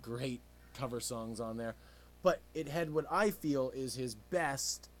cover songs on there. But it had what I feel is his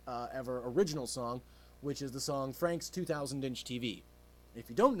best ever original song, which is the song Frank's 2000-inch TV. If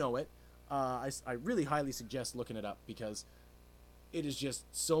you don't know it, I really highly suggest looking it up because it is just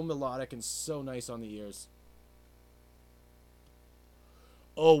so melodic and so nice on the ears.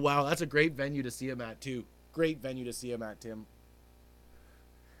 Oh, wow, that's a great venue to see him at, too. Great venue to see him at, Tim.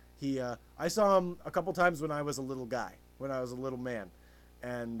 I saw him a couple times when I was a little guy, when I was a little man,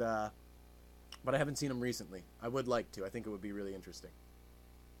 and but I haven't seen him recently. I would like to. I think it would be really interesting.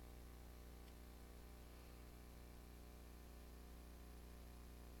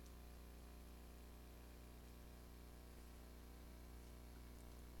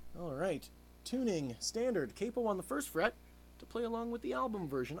 All right, tuning standard capo on the first fret to play along with the album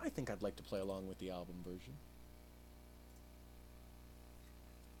version. I think I'd like to play along with the album version.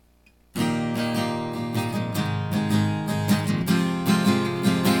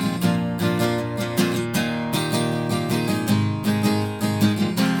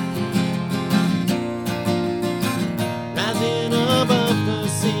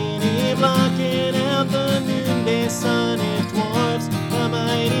 Sun, it dwarfs the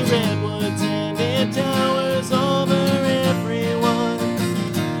mighty redwoods and it towers over everyone.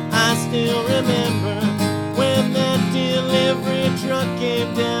 I still remember when that delivery truck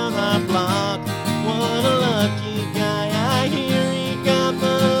came down our block. What a lucky guy, I hear he got the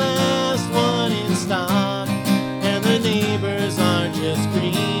last one in stock. And the neighbors are just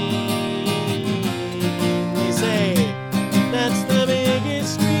green. They say, that's the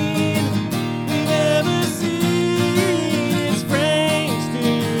biggest screen we've ever seen.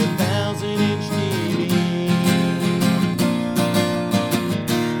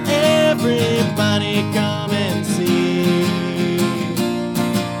 Everybody come and see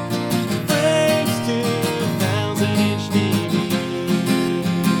Frank's 2000-inch TV.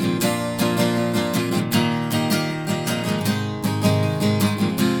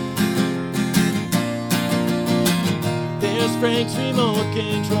 There's Frank's remote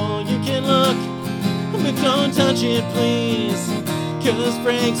control. You can look, but don't touch it, please. 'Cause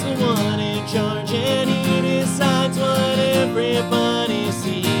Frank's the one in charge and he decides what everybody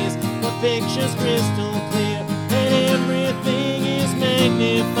sees. Picture's crystal clear and everything is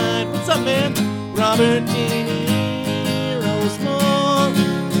magnified. What's up, man? Robert De Niro's mole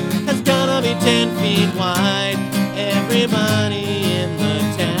has gotta be 10 feet wide. Everybody in the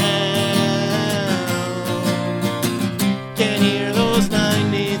town can hear those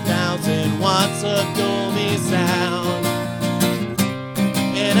 90,000 watts of Dolby sound.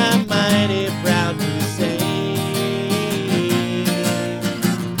 And I'm mighty proud to say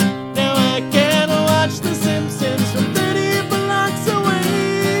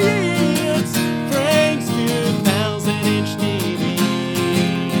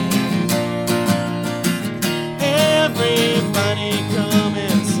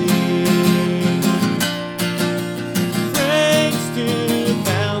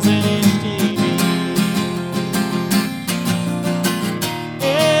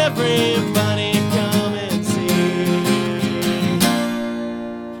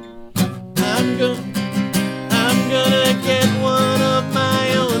I'm gonna get one of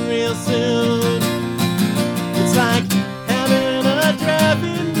my own real soon. It's like having a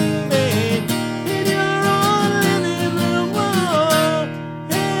drive-in movie in your own living room. Whoa.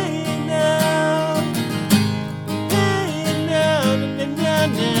 Hey now, hey now, now,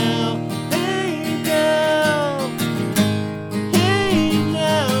 now, hey now, hey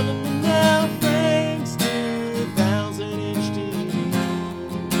now, now, Frank's 2000-inch TV.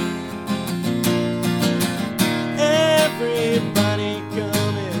 Everybody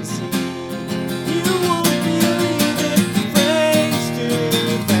come and see. You won't believe it. Frank's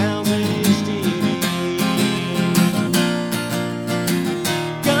 2000-inch TV.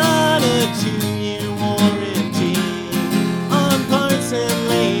 Got a 2-year warranty on parts and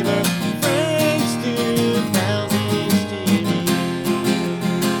labor. Frank's 2000-inch TV.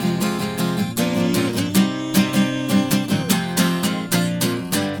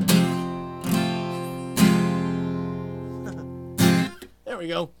 There we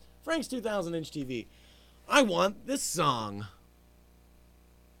go. Frank's 2000-inch TV. I want this song.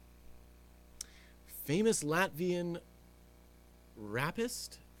 Famous Latvian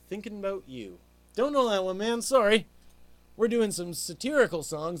rapist, Thinking About You. Don't know that one, man. Sorry. We're doing some satirical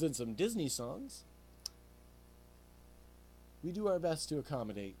songs and some Disney songs. We do our best to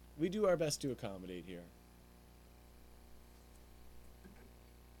accommodate. We do our best to accommodate here.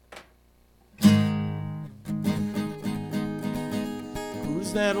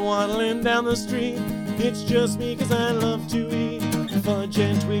 Who's that waddling down the street? It's just me, 'cause I love to eat fudge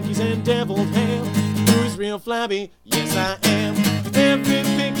and Twinkies and deviled ham. Who's real flabby? Yes, I am. Every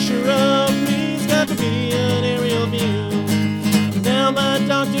picture of me's got to be an aerial view. Now my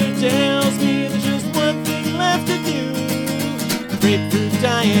doctor tells me there's just one thing left to do. Grapefruit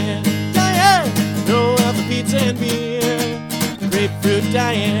diet, diet. Throw out the pizza and beer. Grapefruit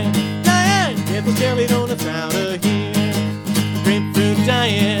diet, diet. Get those jelly donuts out of here. Grapefruit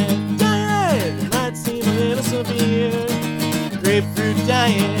diet, diet. It might seem a little severe. Grapefruit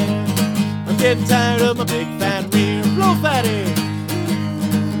diet. I'm getting tired of my big fat rear. Blow fatty.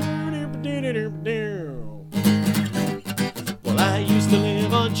 Well, I used to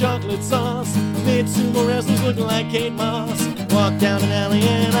live on chocolate sauce. Made sumo wrestlers looking like Kate Moss. Walked down an alley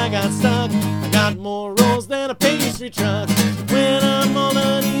and I got stuck. I got more rolls than a pastry truck. When I'm all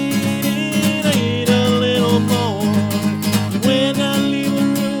done eating, I eat a little more. When I leave a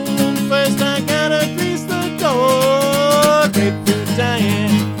room, first I gotta grease the door. Grapefruit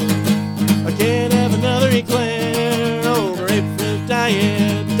diet. I can't have another eclair. Oh, grapefruit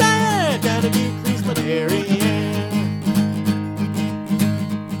diet, diet. Gotta decrease my dairy.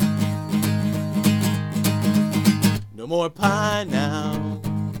 No more pie now.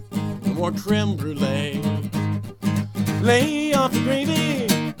 No more creme brulee. Lay off the gravy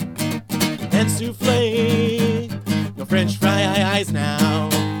and souffle. No French fries now.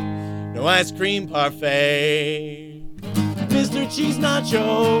 No ice cream parfait. Mr. Cheese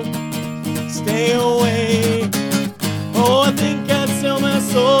Nacho, stay away. Oh, I think I'd sell my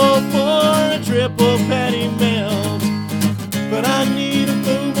soul for a triple patty melt. But I need a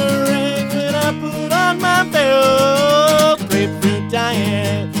boomerang when I put on my belt. Grapefruit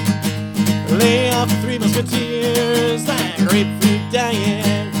diet. Lay off 3 Musketeers. Grapefruit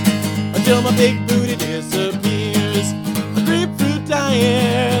diet. Until my big booty disappears. Grapefruit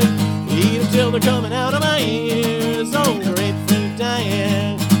diet. Eat until they're coming out of my ears. Oh, grapefruit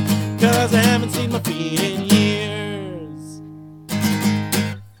diet. 'Cause I haven't seen my feet in years.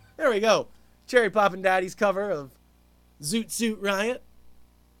 There we go. Cherry Poppin' Daddy's cover of Zoot Suit Riot.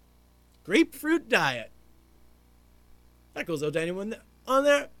 Grapefruit diet. That goes out to anyone out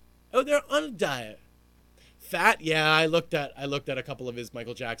there on a diet. Fat, yeah, I looked at a couple of his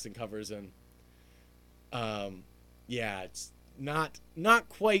Michael Jackson covers and yeah, it's not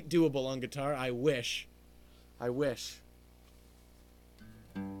quite doable on guitar. I wish. I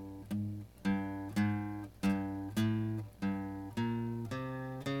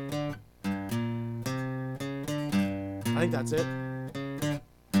think that's it.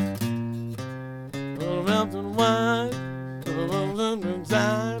 Mountain wide,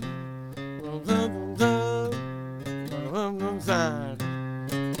 side,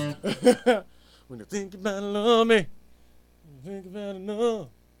 when you think about love me, think about enough.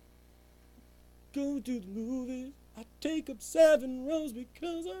 Go to the movies. I take up 7 rows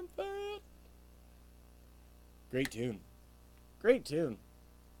because I'm fat. Great tune. Great tune.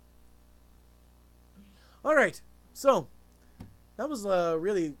 All right, so that was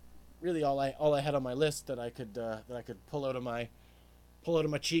really all I had on my list that I could pull out of my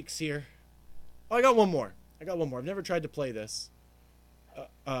cheeks here. Oh, I got one more. I've never tried to play this.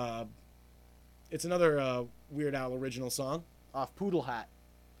 It's another Weird Al original song off Poodle Hat,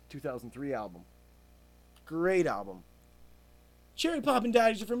 2003 album. Great album. Cherry Poppin'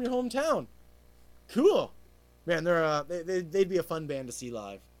 Daddies are from your hometown. Cool. Man, they'd be a fun band to see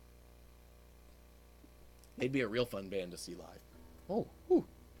live. They'd be a real fun band to see live. Oh, whew.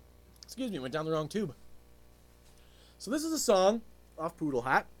 Excuse me, went down the wrong tube. So this is a song off Poodle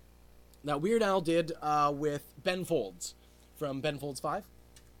Hat that Weird Al did with Ben Folds from Ben Folds 5.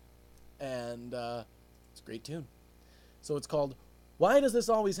 And it's a great tune. So it's called Why Does This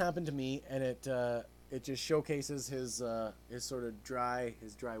Always Happen to Me? And it just showcases his sort of dry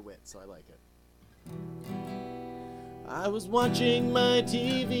wit, so I like it. I was watching my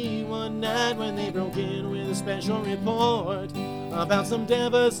TV one night when they broke in with a special report about some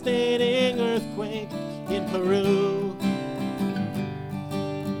devastating earthquake in Peru.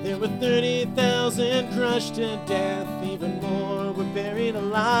 There were 30,000 crushed to death, even more were buried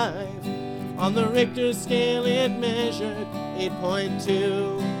alive. On the Richter scale it measured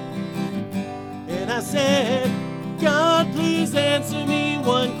 8.2. And I said, God, please answer me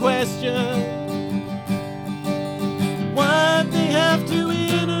one question. Why'd they have to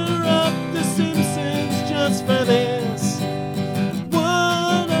interrupt The Simpsons just for this?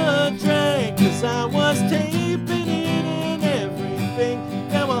 What a drag, 'cause I was taping it and everything.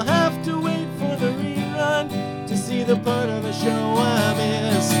 Now I'll have to wait for the rerun to see the part of the show I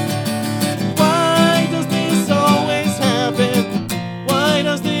missed. Why does this always happen? Why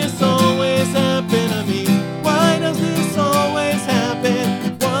does this always happen to me? Why does this always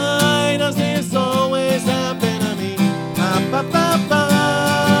happen? Why does this always happen to me? Ba ba ba ba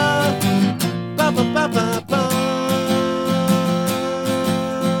ba ba ba ba ba.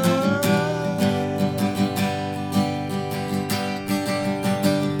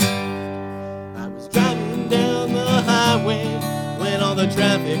 I was driving down the highway when all the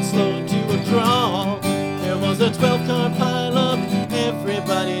traffic slowed to a crawl. There was a 12-car pileup,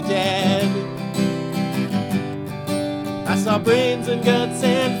 everybody dead. I saw brains and guts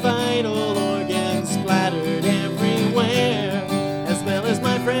and vital organs splattered everywhere, as well as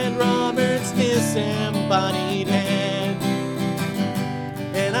my friend Robert's disembodied head.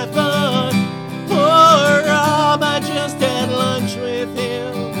 And I thought, poor Rob, I just had lunch with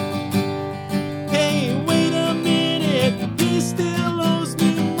him. Hey, wait a minute, he still owes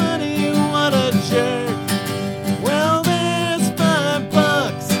me money, what a jerk. Well, there's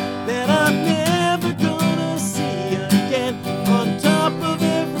 $5 that I'm never gonna see again. On top of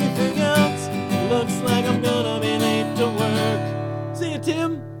everything else, looks like I'm gonna be late to work. See you,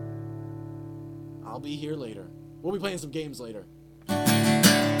 Tim. I'll be here later. We'll be playing some games later.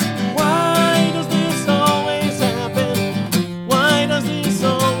 Why does this always happen? Why does this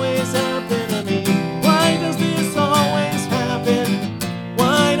always happen to me? Why does this always happen?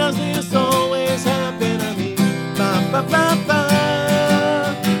 Why does this always happen to me? Ba ba ba ba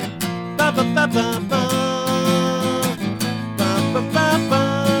ba ba ba ba ba ba ba ba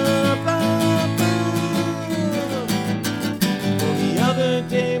ba ba. Well, the other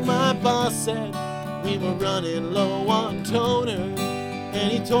day my boss said we were running low on toner,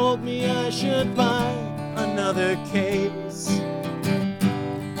 and he told me I should buy another case.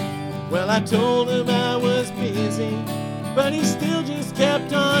 Well, I told him I was busy, but he still just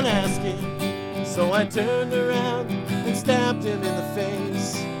kept on asking. So I turned around and stabbed him in the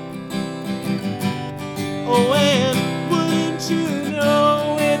face. Oh, and wouldn't you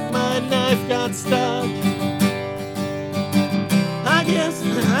know it, my knife got stuck. I guess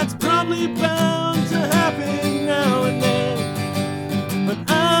that's probably bound to happen now and then, but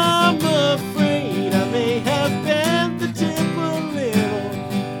I'm afraid I may have bent the tip a little,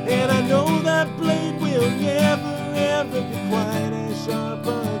 and I know that blade will never ever be quite as sharp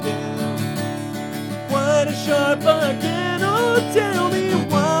again. Quite as sharp again. Oh, tell me,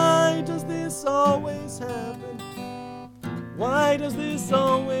 why does this always happen? Why does this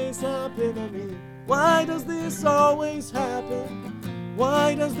always happen to me? Why does this always happen?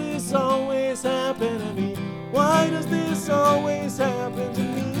 Why does this always happen to me? Why does this always happen to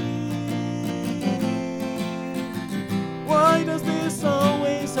me? Why does this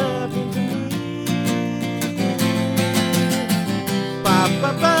always happen to me? Ba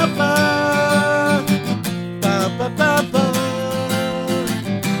ba ba ba ba ba ba ba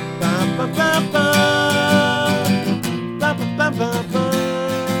ba ba ba ba ba ba ba ba.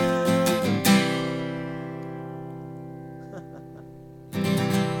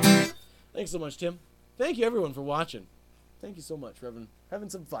 Thanks so much, Tim. Thank you, everyone, for watching. Thank you so much for having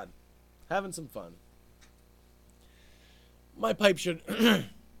some fun. Having some fun. My pipe should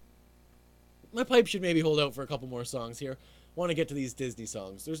maybe hold out for a couple more songs here. Want to get to these Disney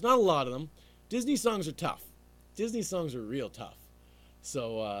songs. There's not a lot of them, Disney songs are tough. Disney songs are real tough.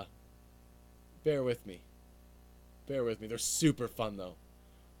 So, bear with me. Bear with me. They're super fun, though.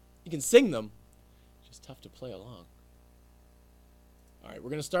 You can sing them. Just tough to play along. Alright, we're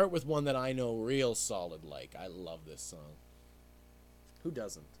going to start with one that I know real solid like. I love this song. Who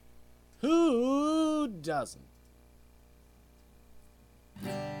doesn't? Who doesn't?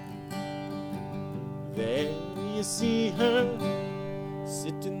 There you see her,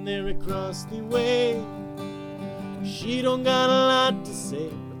 sitting there across the way. She don't got a lot to say,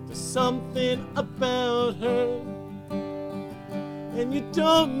 but there's something about her. And you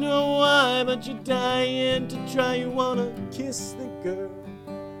don't know why, but you're dying to try. You wanna kiss the girl.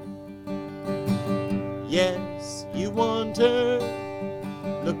 Yes, you want her.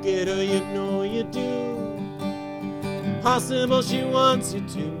 Look at her, you know you do. Possible she wants you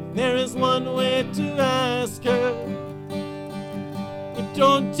to. There is one way to ask her. It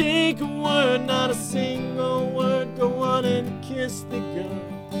don't take a word, not a single word. Go on and kiss the girl.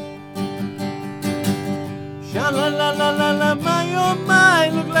 Sha-la-la-la-la-la, my oh my.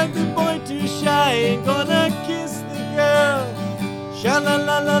 Look like the boy too shy, ain't gonna kiss the girl.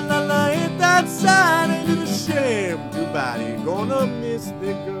 Sha-la-la-la-la-la, ain't that sad? Ain't it a shame? Too bad ain't gonna miss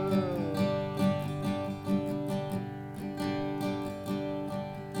the girl.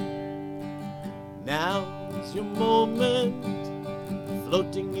 Now's your moment,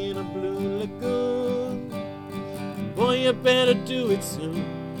 floating in a blue lagoon. Boy, you better do it soon.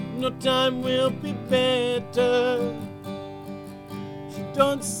 No time will be better. She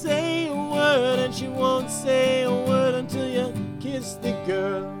don't say a word, and she won't say a word until you kiss the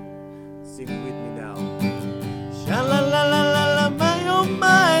girl. Sing with me now. Sha-la-la-la-la-la, my oh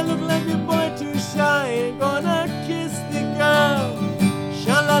my. Look like a boy too shy, ain't gonna kiss the girl.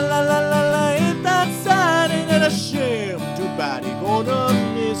 Sha-la-la-la-la-la, ain't that sad? Ain't that a shame? Too bad he gonna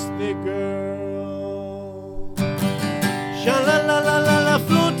miss the girl. Sha-la-la-la-la-la,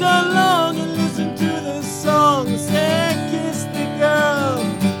 float along and listen to the song. Say, kiss the girl.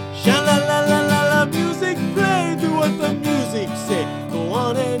 Sha-la-la-la-la-la, music play, do what the music say. Go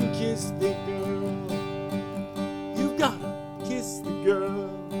on and kiss the girl. You gotta kiss the girl.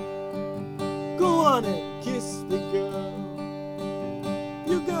 Go on and kiss the girl.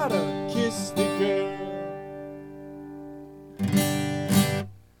 You gotta kiss the girl.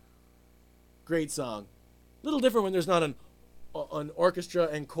 Great song. A little different when there's not an orchestra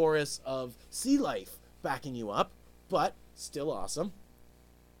and chorus of sea life backing you up, but still awesome.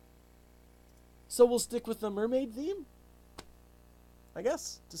 So we'll stick with the mermaid theme, I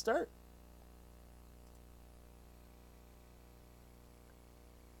guess, to start.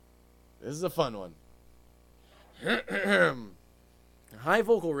 This is a fun one. High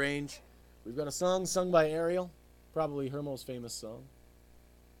vocal range. We've got a song sung by Ariel, probably her most famous song.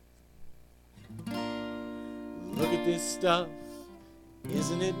 Look at this stuff,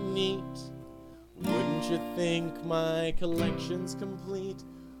 isn't it neat? Wouldn't you think my collection's complete?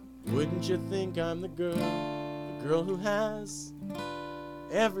 Wouldn't you think I'm the girl who has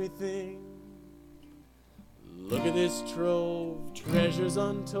everything? Look at this trove, treasures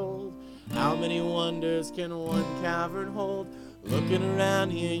untold. How many wonders can one cavern hold? Looking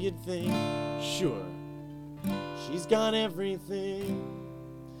around here you'd think, sure, she's got everything.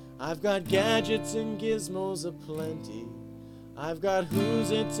 I've got gadgets and gizmos aplenty. I've got who's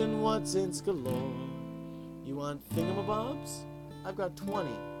its and what's its galore. You want thingamabobs? I've got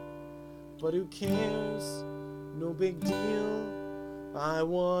 20. But who cares? No big deal. I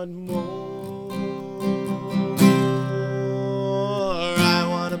want more. I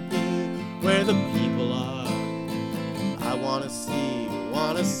wanna be where the people are. I wanna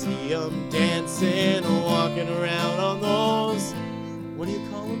see 'em dancing, walking around on those, what do you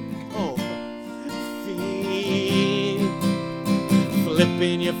call them? Oh, feet.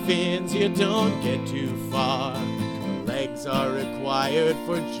 Flipping your fins, you don't get too far. Legs are required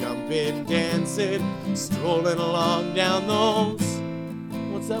for jumping, dancing, strolling along down those,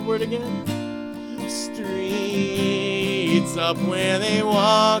 what's that word again? Streets. Up where they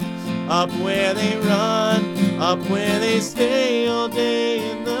walk, up where they run, up where they stay all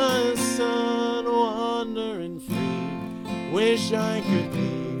day in the sun, wandering free. Wish I could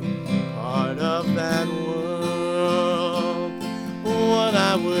be part of that world. What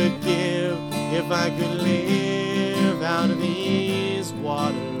I would give if I could live out of these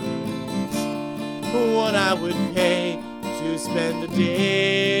waters. What I would pay to spend a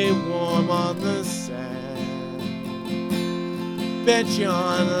day warm on the sand. Bet you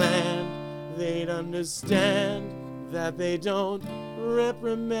on land they'd understand that they don't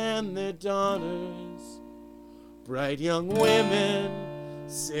reprimand their daughters. Bright young women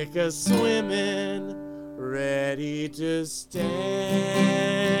sick of swimming, ready to stand.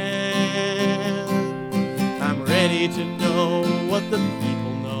 I'm ready to know what the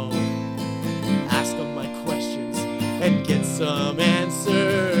people know, ask them my questions and get some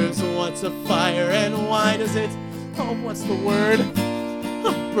answers. What's a fire and why does it, oh, what's the word?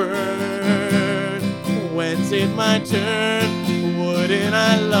 Burn. When's it my turn? Wouldn't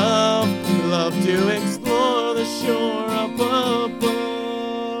I love to explore the shore up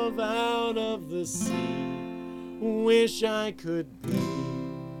above, out of the sea? Wish I could be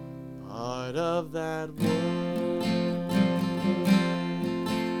part of that world.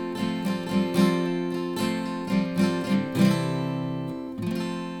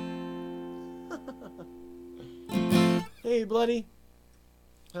 Hey, Bloody.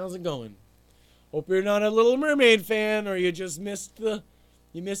 How's it going? Hope you're not a Little Mermaid fan, or you just missed the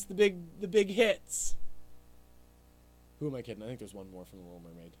big hits. Who am I kidding? I think there's one more from the Little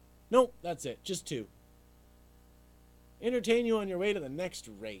Mermaid. Nope, that's it. Just two. Entertain you on your way to the next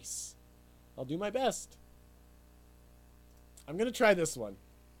race. I'll do my best. I'm gonna try this one.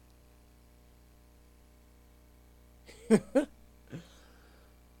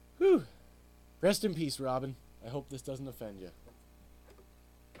 Whew. Rest in peace, Robin. I hope this doesn't offend you.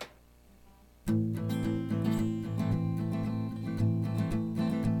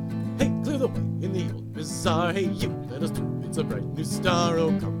 Hey, clear the way in the old bazaar. Hey, you, let us through. It's a bright new star.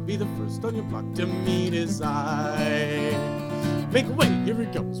 Oh, come be the first on your block to meet his eye. Make way, here he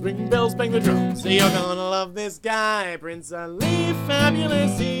comes. Ring bells, bang the drums. Say you're gonna love this guy. Prince Ali,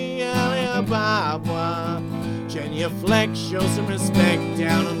 fabulous, Alibaba. Genuflect, show some respect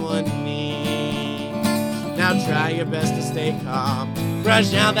down on one knee. Now try your best to stay calm.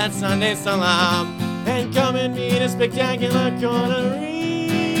 Brush out that Sunday salam and come and meet a spectacular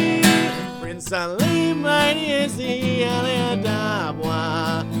coterie. Prince Ali, mighty as the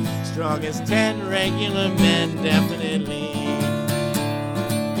Alibaba. Strong as 10 regular men, definitely.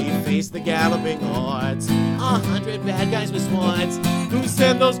 Face the galloping hordes, 100 bad guys with swords, who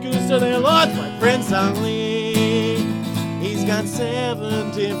sent those goons to their lords. My Prince Ali, he's got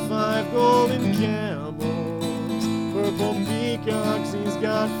 75 golden camels, purple peacocks, he's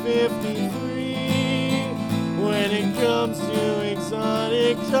got 53. When it comes to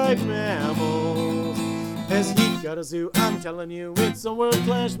exotic type mammals, has he got a zoo? I'm telling you, it's a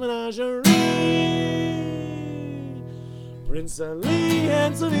world-class menagerie. Prince Ali,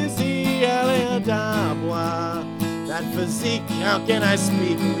 handsome is he, Alibaba. That physique, how can I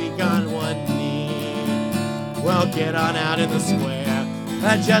speak? Weak on one knee. Well, get on out in the square,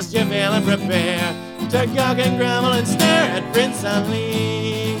 adjust your veil and prepare to gawk and grovel and stare at Prince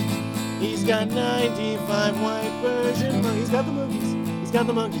Ali. He's got 95 white Persian monkeys. He's got the monkeys. He's got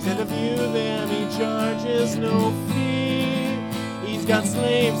the monkeys, and to view them he charges no fee. He's got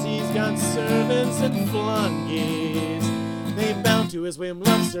slaves, he's got servants and flunkies. They bow to his whim,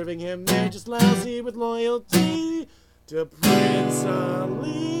 love serving him. They're just lousy with loyalty to Prince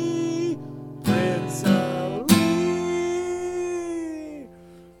Ali. Prince Ali.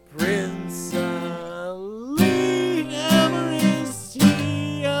 Prince Ali. Ever is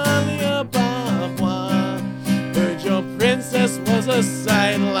he Alibaba. Heard your princess was a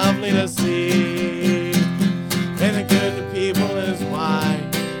sight lovely to see. And the good people is why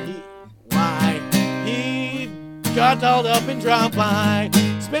got dolled up and dropped by.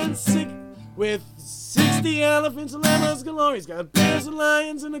 Spent sick with 60 elephants and llamas galore. He's got bears and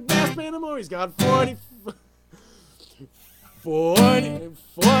lions and a gas band of more. He's got 40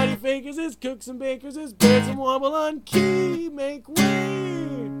 fakers, his cooks and bakers, his birds and warble on key. Make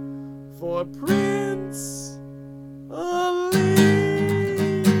way for Prince Ali.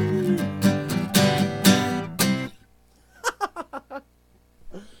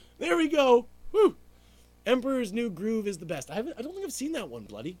 There we go. Woo. Emperor's New Groove is the best. I don't think I've seen that one,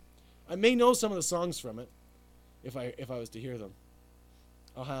 Bloody. I may know some of the songs from it, if I was to hear them.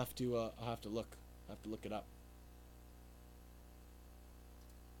 I'll have to look it up.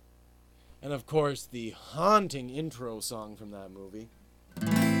 And of course, the haunting intro song from that movie.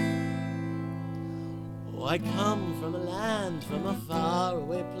 Oh, I come from a land, from a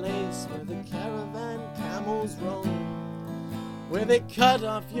faraway place where the caravan camels roam. Where they cut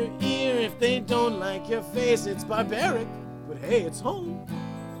off your ear if they don't like your face. It's barbaric, but hey, it's home.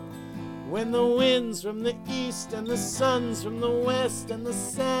 When the wind's from the east and the sun's from the west and the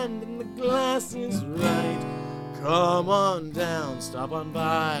sand and the glass is right, come on down, stop on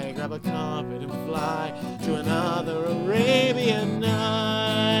by, grab a carpet and fly to another Arabian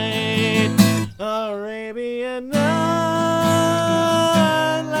night. Arabian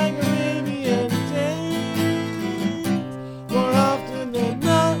night, like Arabian days. More often than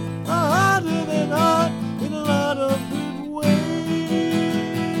not,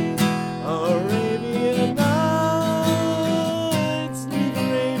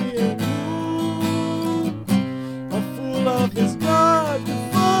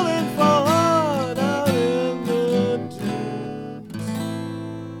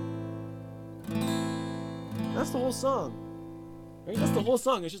 song. Right? That's the whole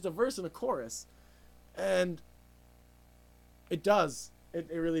song. It's just a verse and a chorus. And it does. It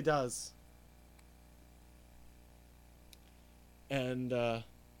really does. And they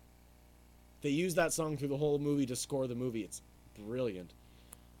use that song through the whole movie to score the movie. It's brilliant.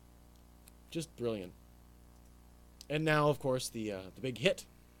 Just brilliant. And now, of course, the big hit.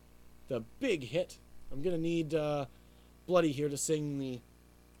 The big hit. I'm going to need Bloody here to sing the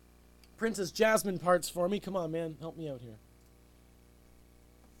Princess Jasmine parts for me. Come on, man. Help me out here.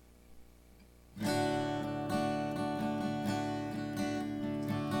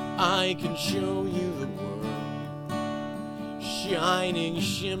 I can show you the world, shining,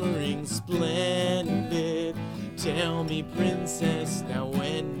 shimmering, splendid. Tell me, princess, now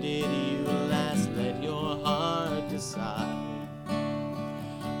when did you last let your heart decide?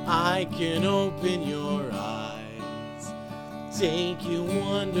 I can open your eyes, take you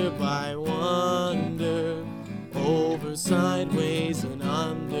wonder by wonder, over, sideways, and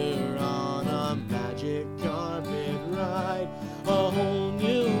under, on a magic carpet ride. A whole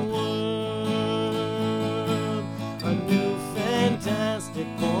new world, a new fantastic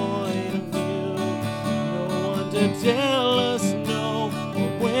point of view. No one to tell us no, or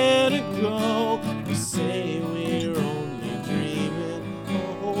where to go. We say we're only dreaming. A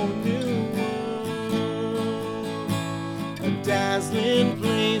whole new world, a dazzling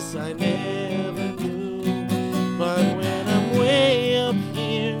place I never knew. But when I'm way up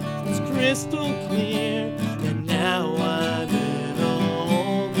here, it's crystal clear. And now I'm in a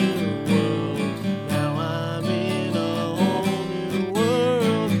whole new world. Now I'm in a whole new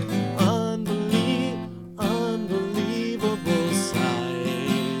world. Unbelievable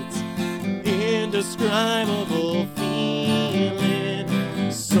sights, indescribable feeling,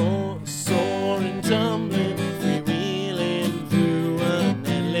 soaring, tumbling, freewheeling through an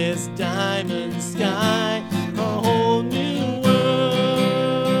endless diamond sky. A whole new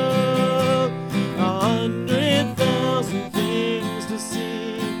world, 100,000 things to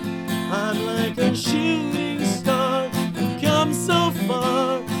see. I'm like a shooting star, I've come so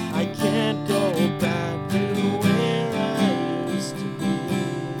far. I can't go back to where I used to be.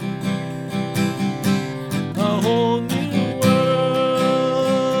 A whole new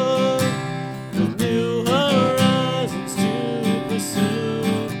world, with new horizons to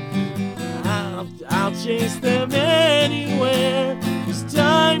pursue. I'll chase them anywhere. There's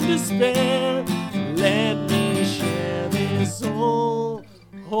time to spare. Let me share this whole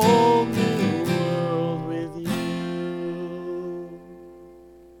new world with you.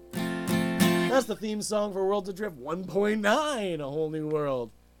 That's the theme song for Worlds Adrift 1.9, A Whole New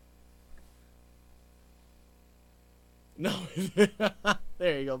World. No,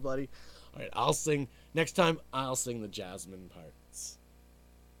 there you go, buddy. All right, I'll sing. Next time, I'll sing the Jasmine parts.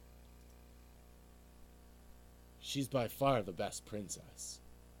 She's by far the best princess.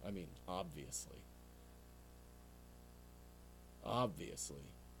 I mean, obviously. Obviously.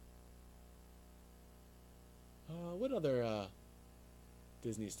 What other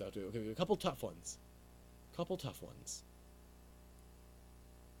Disney stuff do? Okay, a couple tough ones.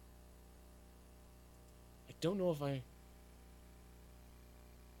 I don't know if I...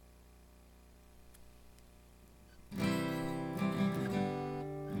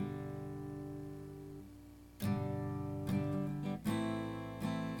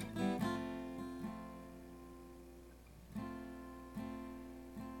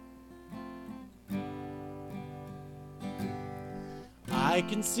 I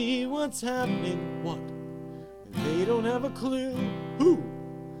can see what's happening, what? And they don't have a clue. Who?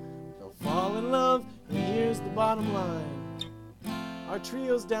 They'll fall in love, and here's the bottom line. Our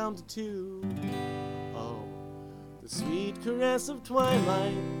trio's down to 2. Oh, the sweet caress of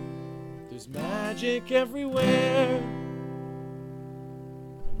twilight. There's magic everywhere.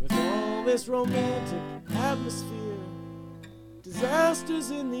 And with all this romantic atmosphere,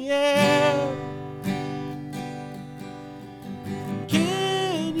 disasters in the air.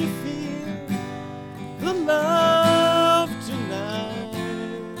 Can you feel the love tonight?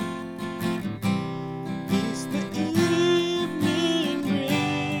 Peace the evening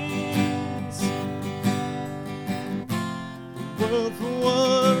brings. The world for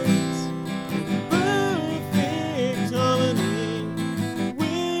once in perfect harmony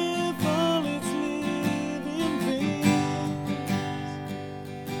with all its living things.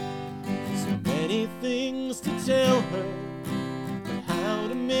 So many things to tell her, how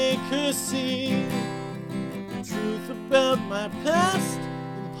to make her see the truth about my past.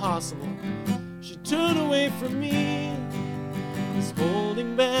 Impossible. She turned away from me. He's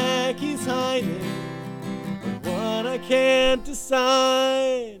holding back, he's hiding. But what I can't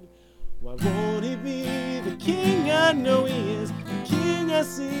decide, Why won't he be the king I know he is, the king I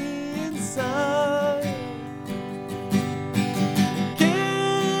see inside?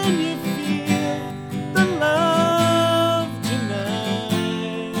 Can you feel the love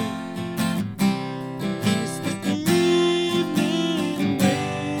tonight? Peace the evening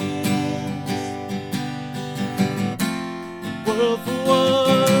brings. World for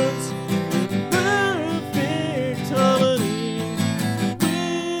once in perfect harmony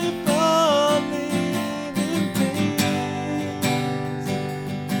with all living things.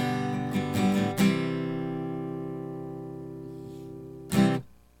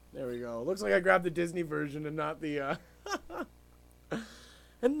 There we go. Looks like I grabbed the Disney version and not the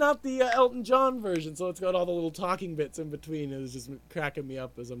Elton John version, so it's got all the little talking bits in between. It was just cracking me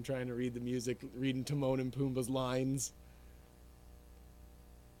up as I'm trying to read the music, reading Timon and Pumbaa's lines.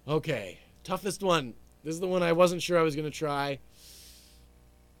 Okay, toughest one. This is the one I wasn't sure I was gonna try,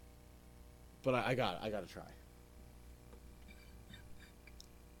 but I gotta try.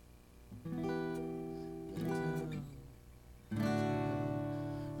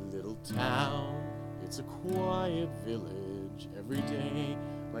 Little town, it's a quiet village every day,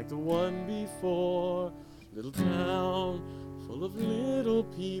 like the one before. Little town, full of little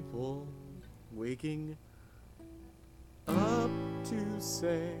people, waking up to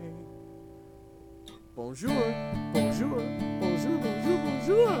say bonjour, bonjour, bonjour, bonjour,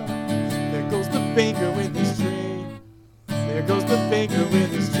 bonjour. There goes the baker with his tray. There goes the baker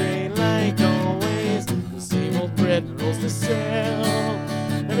with his tray. Like always, the same old bread rolls to sell.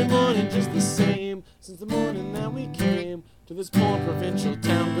 Every morning just the same, since the morning that we came to this poor provincial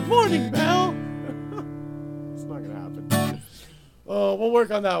town. Good morning, Belle. It's not gonna happen. Oh, we'll work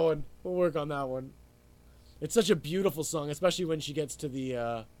on that one. We'll work on that one. It's such a beautiful song, especially when she gets to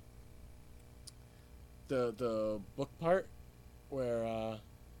the book part where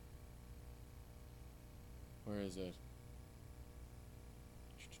is it?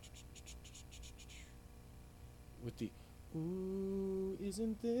 With the ooh,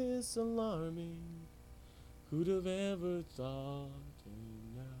 isn't this alarming? Who'd have ever thought?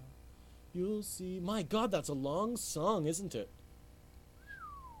 And now you'll see. My God, that's a long song, isn't it?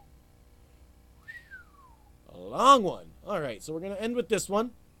 A long one. All right, so we're going to end with this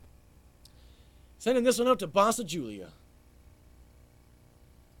one. Sending this one out to Bossa Julia.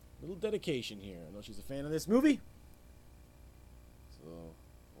 Little dedication here. I know she's a fan of this movie. So,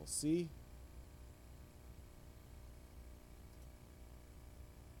 we'll see.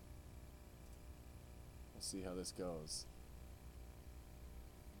 We'll see how this goes.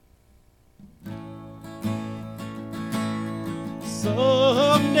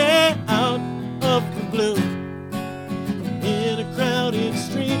 Someday out of the blue, in a crowded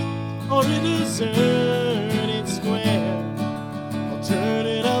street or a deserted square, I'll turn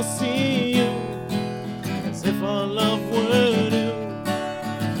and I'll see you as if our love were new.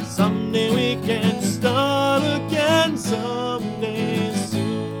 Someday we can start again, someday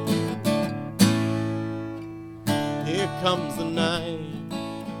soon. Here comes the night,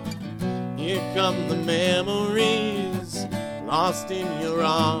 here come the memories, lost in your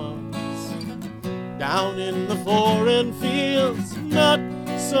arms. Down in the foreign fields, not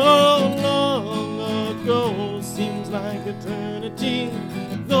so long ago, seems like eternity.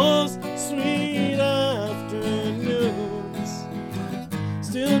 Those sweet afternoons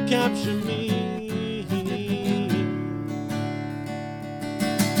still capture me.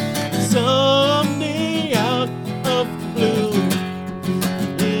 Someday out of the blue,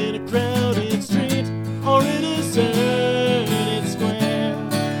 in a crowded street or in a deserted square,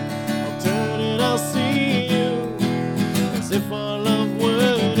 I'll turn and I'll see you as if our love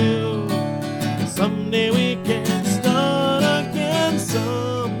were new. Someday we can start again,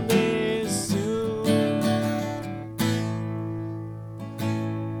 someday soon.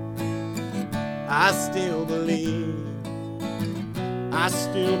 I still believe, I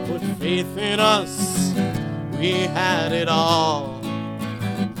still put faith in us. We had it all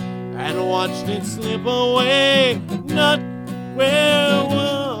and watched it slip away. Not where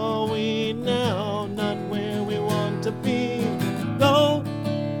were we now, not where we want to be. Though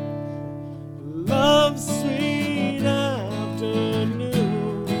love's sweet afternoons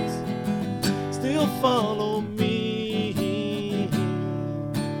still follow me.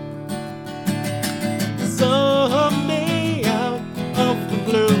 Someday out of the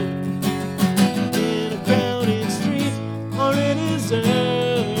blue, in a crowded street or in a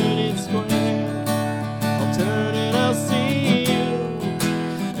deserted square, I'll turn and I'll see you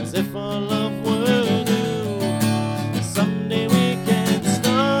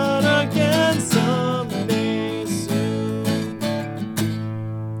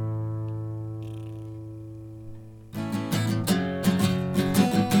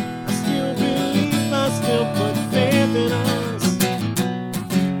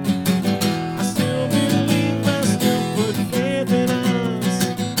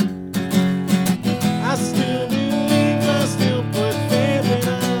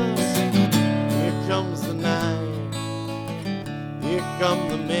here come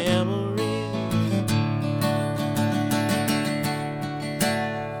the memories.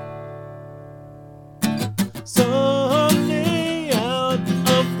 Someday out of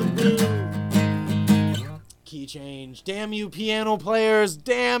the blue. Key change. Damn you, piano players.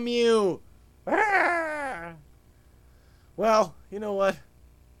 Damn you. Ah! Well, you know what?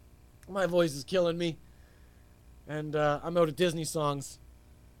 My voice is killing me. And I'm out of Disney songs.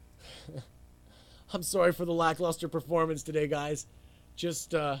 I'm sorry for the lackluster performance today, guys.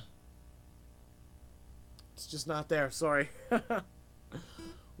 Just, it's just not there. Sorry.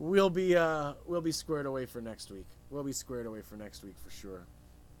 We'll be squared away for next week. We'll be squared away for next week for sure.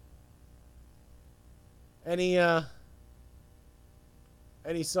 Any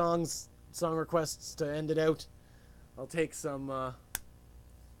song requests to end it out? I'll take some.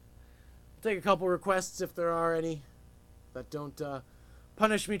 Take a couple requests if there are any that don't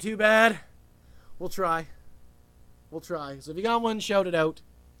punish me too bad. We'll try. We'll try. So if you got one, shout it out.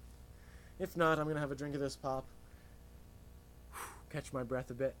 If not, I'm gonna have a drink of this pop. Catch my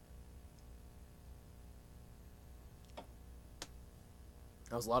breath a bit.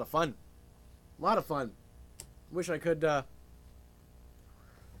 That was a lot of fun. A lot of fun. Wish I could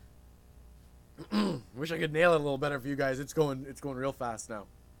wish I could nail it a little better for you guys. It's going real fast now.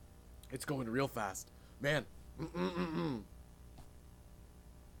 It's going real fast. Man.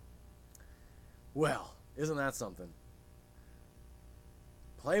 Well, isn't that something?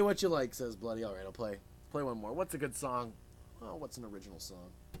 Play what you like, says Bloody. Alright, I'll play one more. What's a good song? Oh, what's an original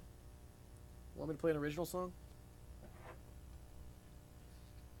song? Want me to play an original song?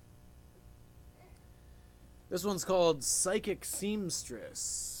 This one's called Psychic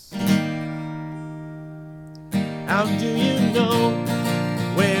Seamstress. How do you know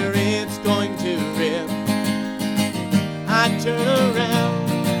where it's going to rip? I turn around,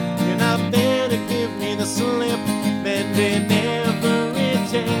 you're not there to give me the slip, bending every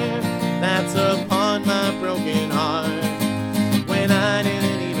tear that's upon my broken heart, when I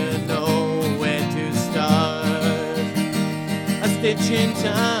didn't even know where to start. A stitch in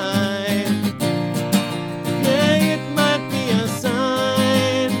time, yeah, it might be a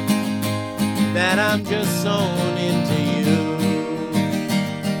sign that I'm just sewn into you.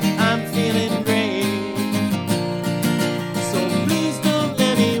 I'm feeling great, so please don't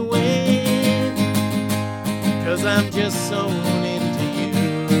let me wait, 'cause I'm just sewn into you.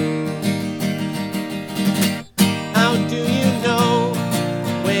 How do you know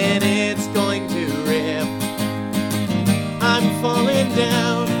when it's going to rip? I'm falling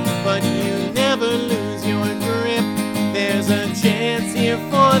down, but you never lose your grip. There's a chance here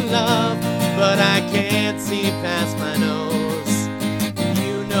for love, but I can't see past my nose.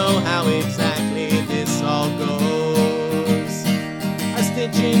 You know how exactly this all goes. A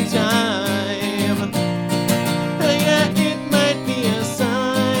stitch in time, yeah, it might be a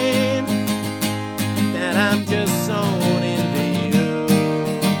sign that I'm just sewn into you.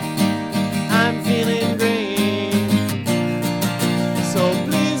 I'm feeling great, so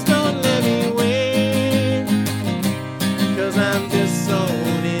please don't let me wait, 'cause I'm just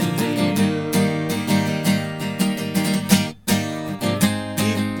sewn into you.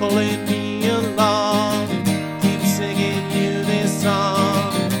 Keep pulling me along, keep singing you this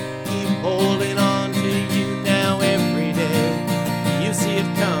song, keep holding on to you now every day. You see it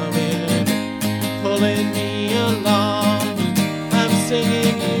coming, pulling me along, I'm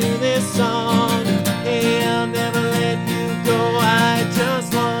singing you this song. Hey, I'll never let you go, I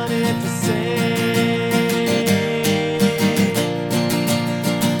just wanted to say,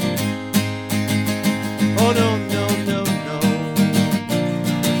 oh no, no, no, no,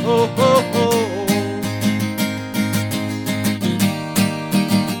 oh, oh, oh.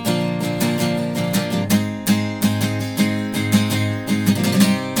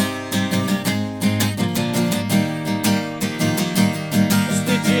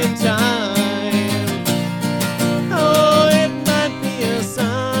 Stitch in time, oh, it might be a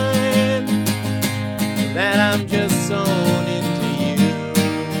sign that I'm just sewn into you.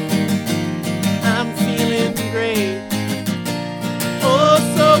 I'm feeling great, oh,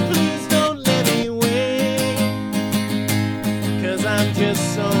 so please don't let me wait, 'cause I'm just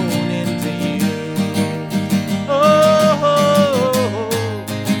sewn into you. Oh,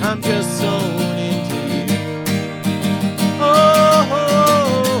 I'm just sewn into you. Oh,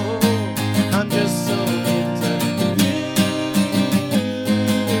 I'm just sewn into you.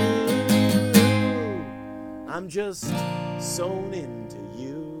 I'm just sewn into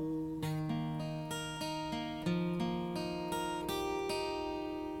you.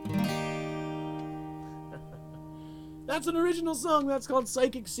 That's an original song. That's called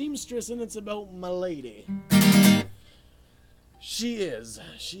Psychic Seamstress, and it's about my lady. she is.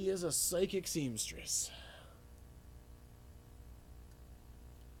 She is a psychic seamstress.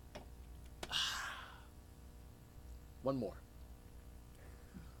 One more.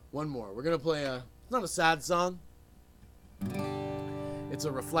 We're going to play it's not a sad song. It's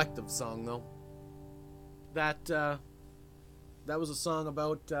a reflective song, though. That was a song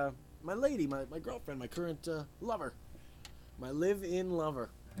about my lady, my girlfriend, my current lover. My live-in lover.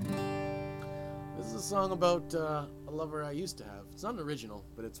 This is a song about a lover I used to have. It's not an original,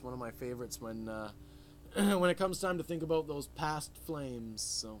 but it's one of my favorites when when it comes time to think about those past flames.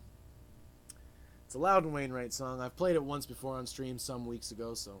 So it's a Loudon Wainwright song. I've played it once before on stream some weeks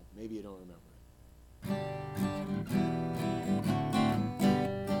ago, so maybe you don't remember it.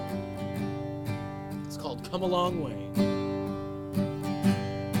 It's called Come a Long Way.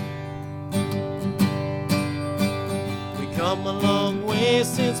 Come a long way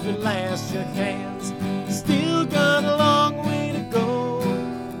since we last shook hands. Still got a long way to go.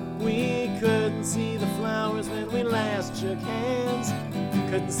 We couldn't see the flowers when we last shook hands.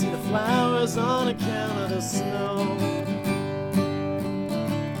 Couldn't see the flowers on account of the snow.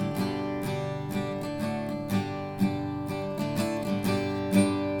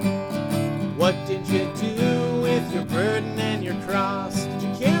 What did you do with your burden and your cross? Did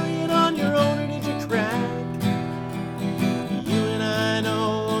you carry it on your own or did you crack?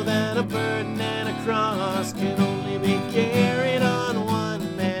 A burden and a cross can only be carried on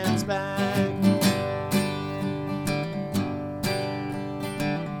one man's back.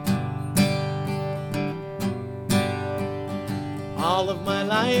 All of my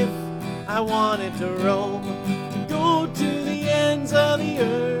life I wanted to roam, to go to the ends of the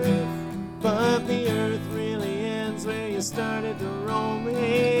earth, but the earth really ends where you started to roam.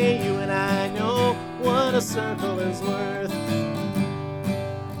 Hey, you and I know what a circle is worth.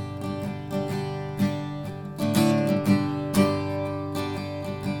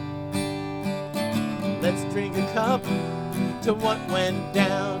 Let's drink a cup to what went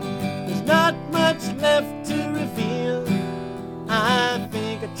down. There's not much left to reveal. I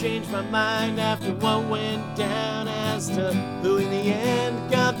think I changed my mind after what went down as to who in the end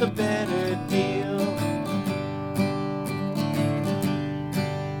got the better deal.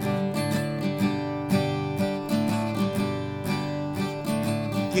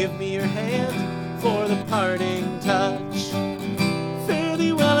 Give me your hand for the parting touch. Fare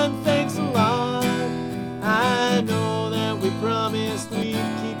thee well and thanks a lot. I know that we promised we'd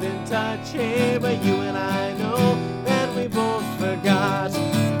keep in touch, hey, but you and I know that we both forgot.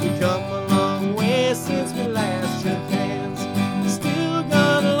 We've come a long way since we last shook hands. Still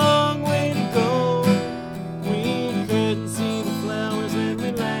got a long way to go. We couldn't see the flowers when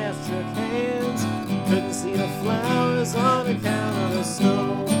we last shook hands. Couldn't see the flowers on account of the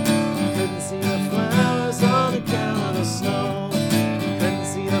snow. Couldn't see the flowers on account of the snow. Couldn't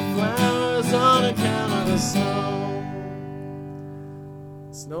see the flowers on account of the snow.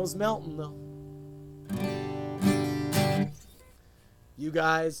 Snow's melting though. You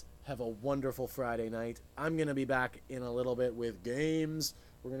guys have a wonderful Friday night. I'm going to be back in a little bit with games.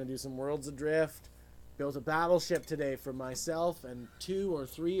 We're going to do some Worlds Adrift. Built a battleship today for myself and 2 or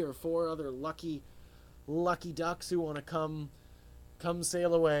 3 or 4 other lucky ducks who want to come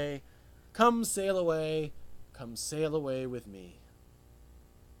sail away. Come sail away. Come sail away with me.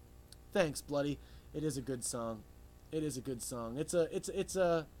 Thanks, Bloody. It is a good song. It is a good song. It's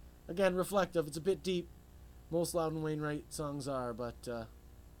a again, reflective. It's a bit deep. Most Loudon Wainwright songs are, but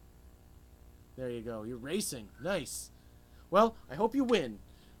there you go. You're racing. Nice. Well, I hope you win.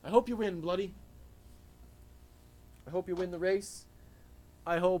 I hope you win, Bloody. I hope you win the race.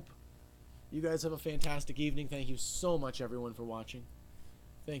 I hope you guys have a fantastic evening. Thank you so much, everyone, for watching.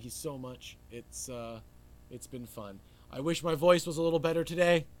 Thank you so much. It's been fun. I wish my voice was a little better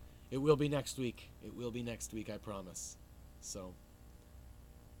today. It will be next week. It will be next week, I promise. So,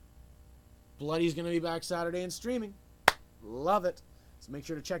 Bloody's going to be back Saturday and streaming. Love it. So make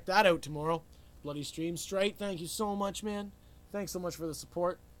sure to check that out tomorrow. Bloody Stream Straight. Thank you so much, man. Thanks so much for the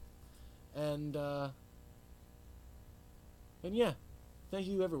support. And yeah, thank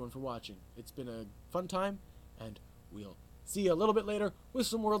you everyone for watching. It's been a fun time, and we'll see you a little bit later with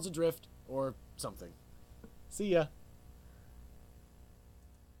some Worlds Adrift or something. See ya.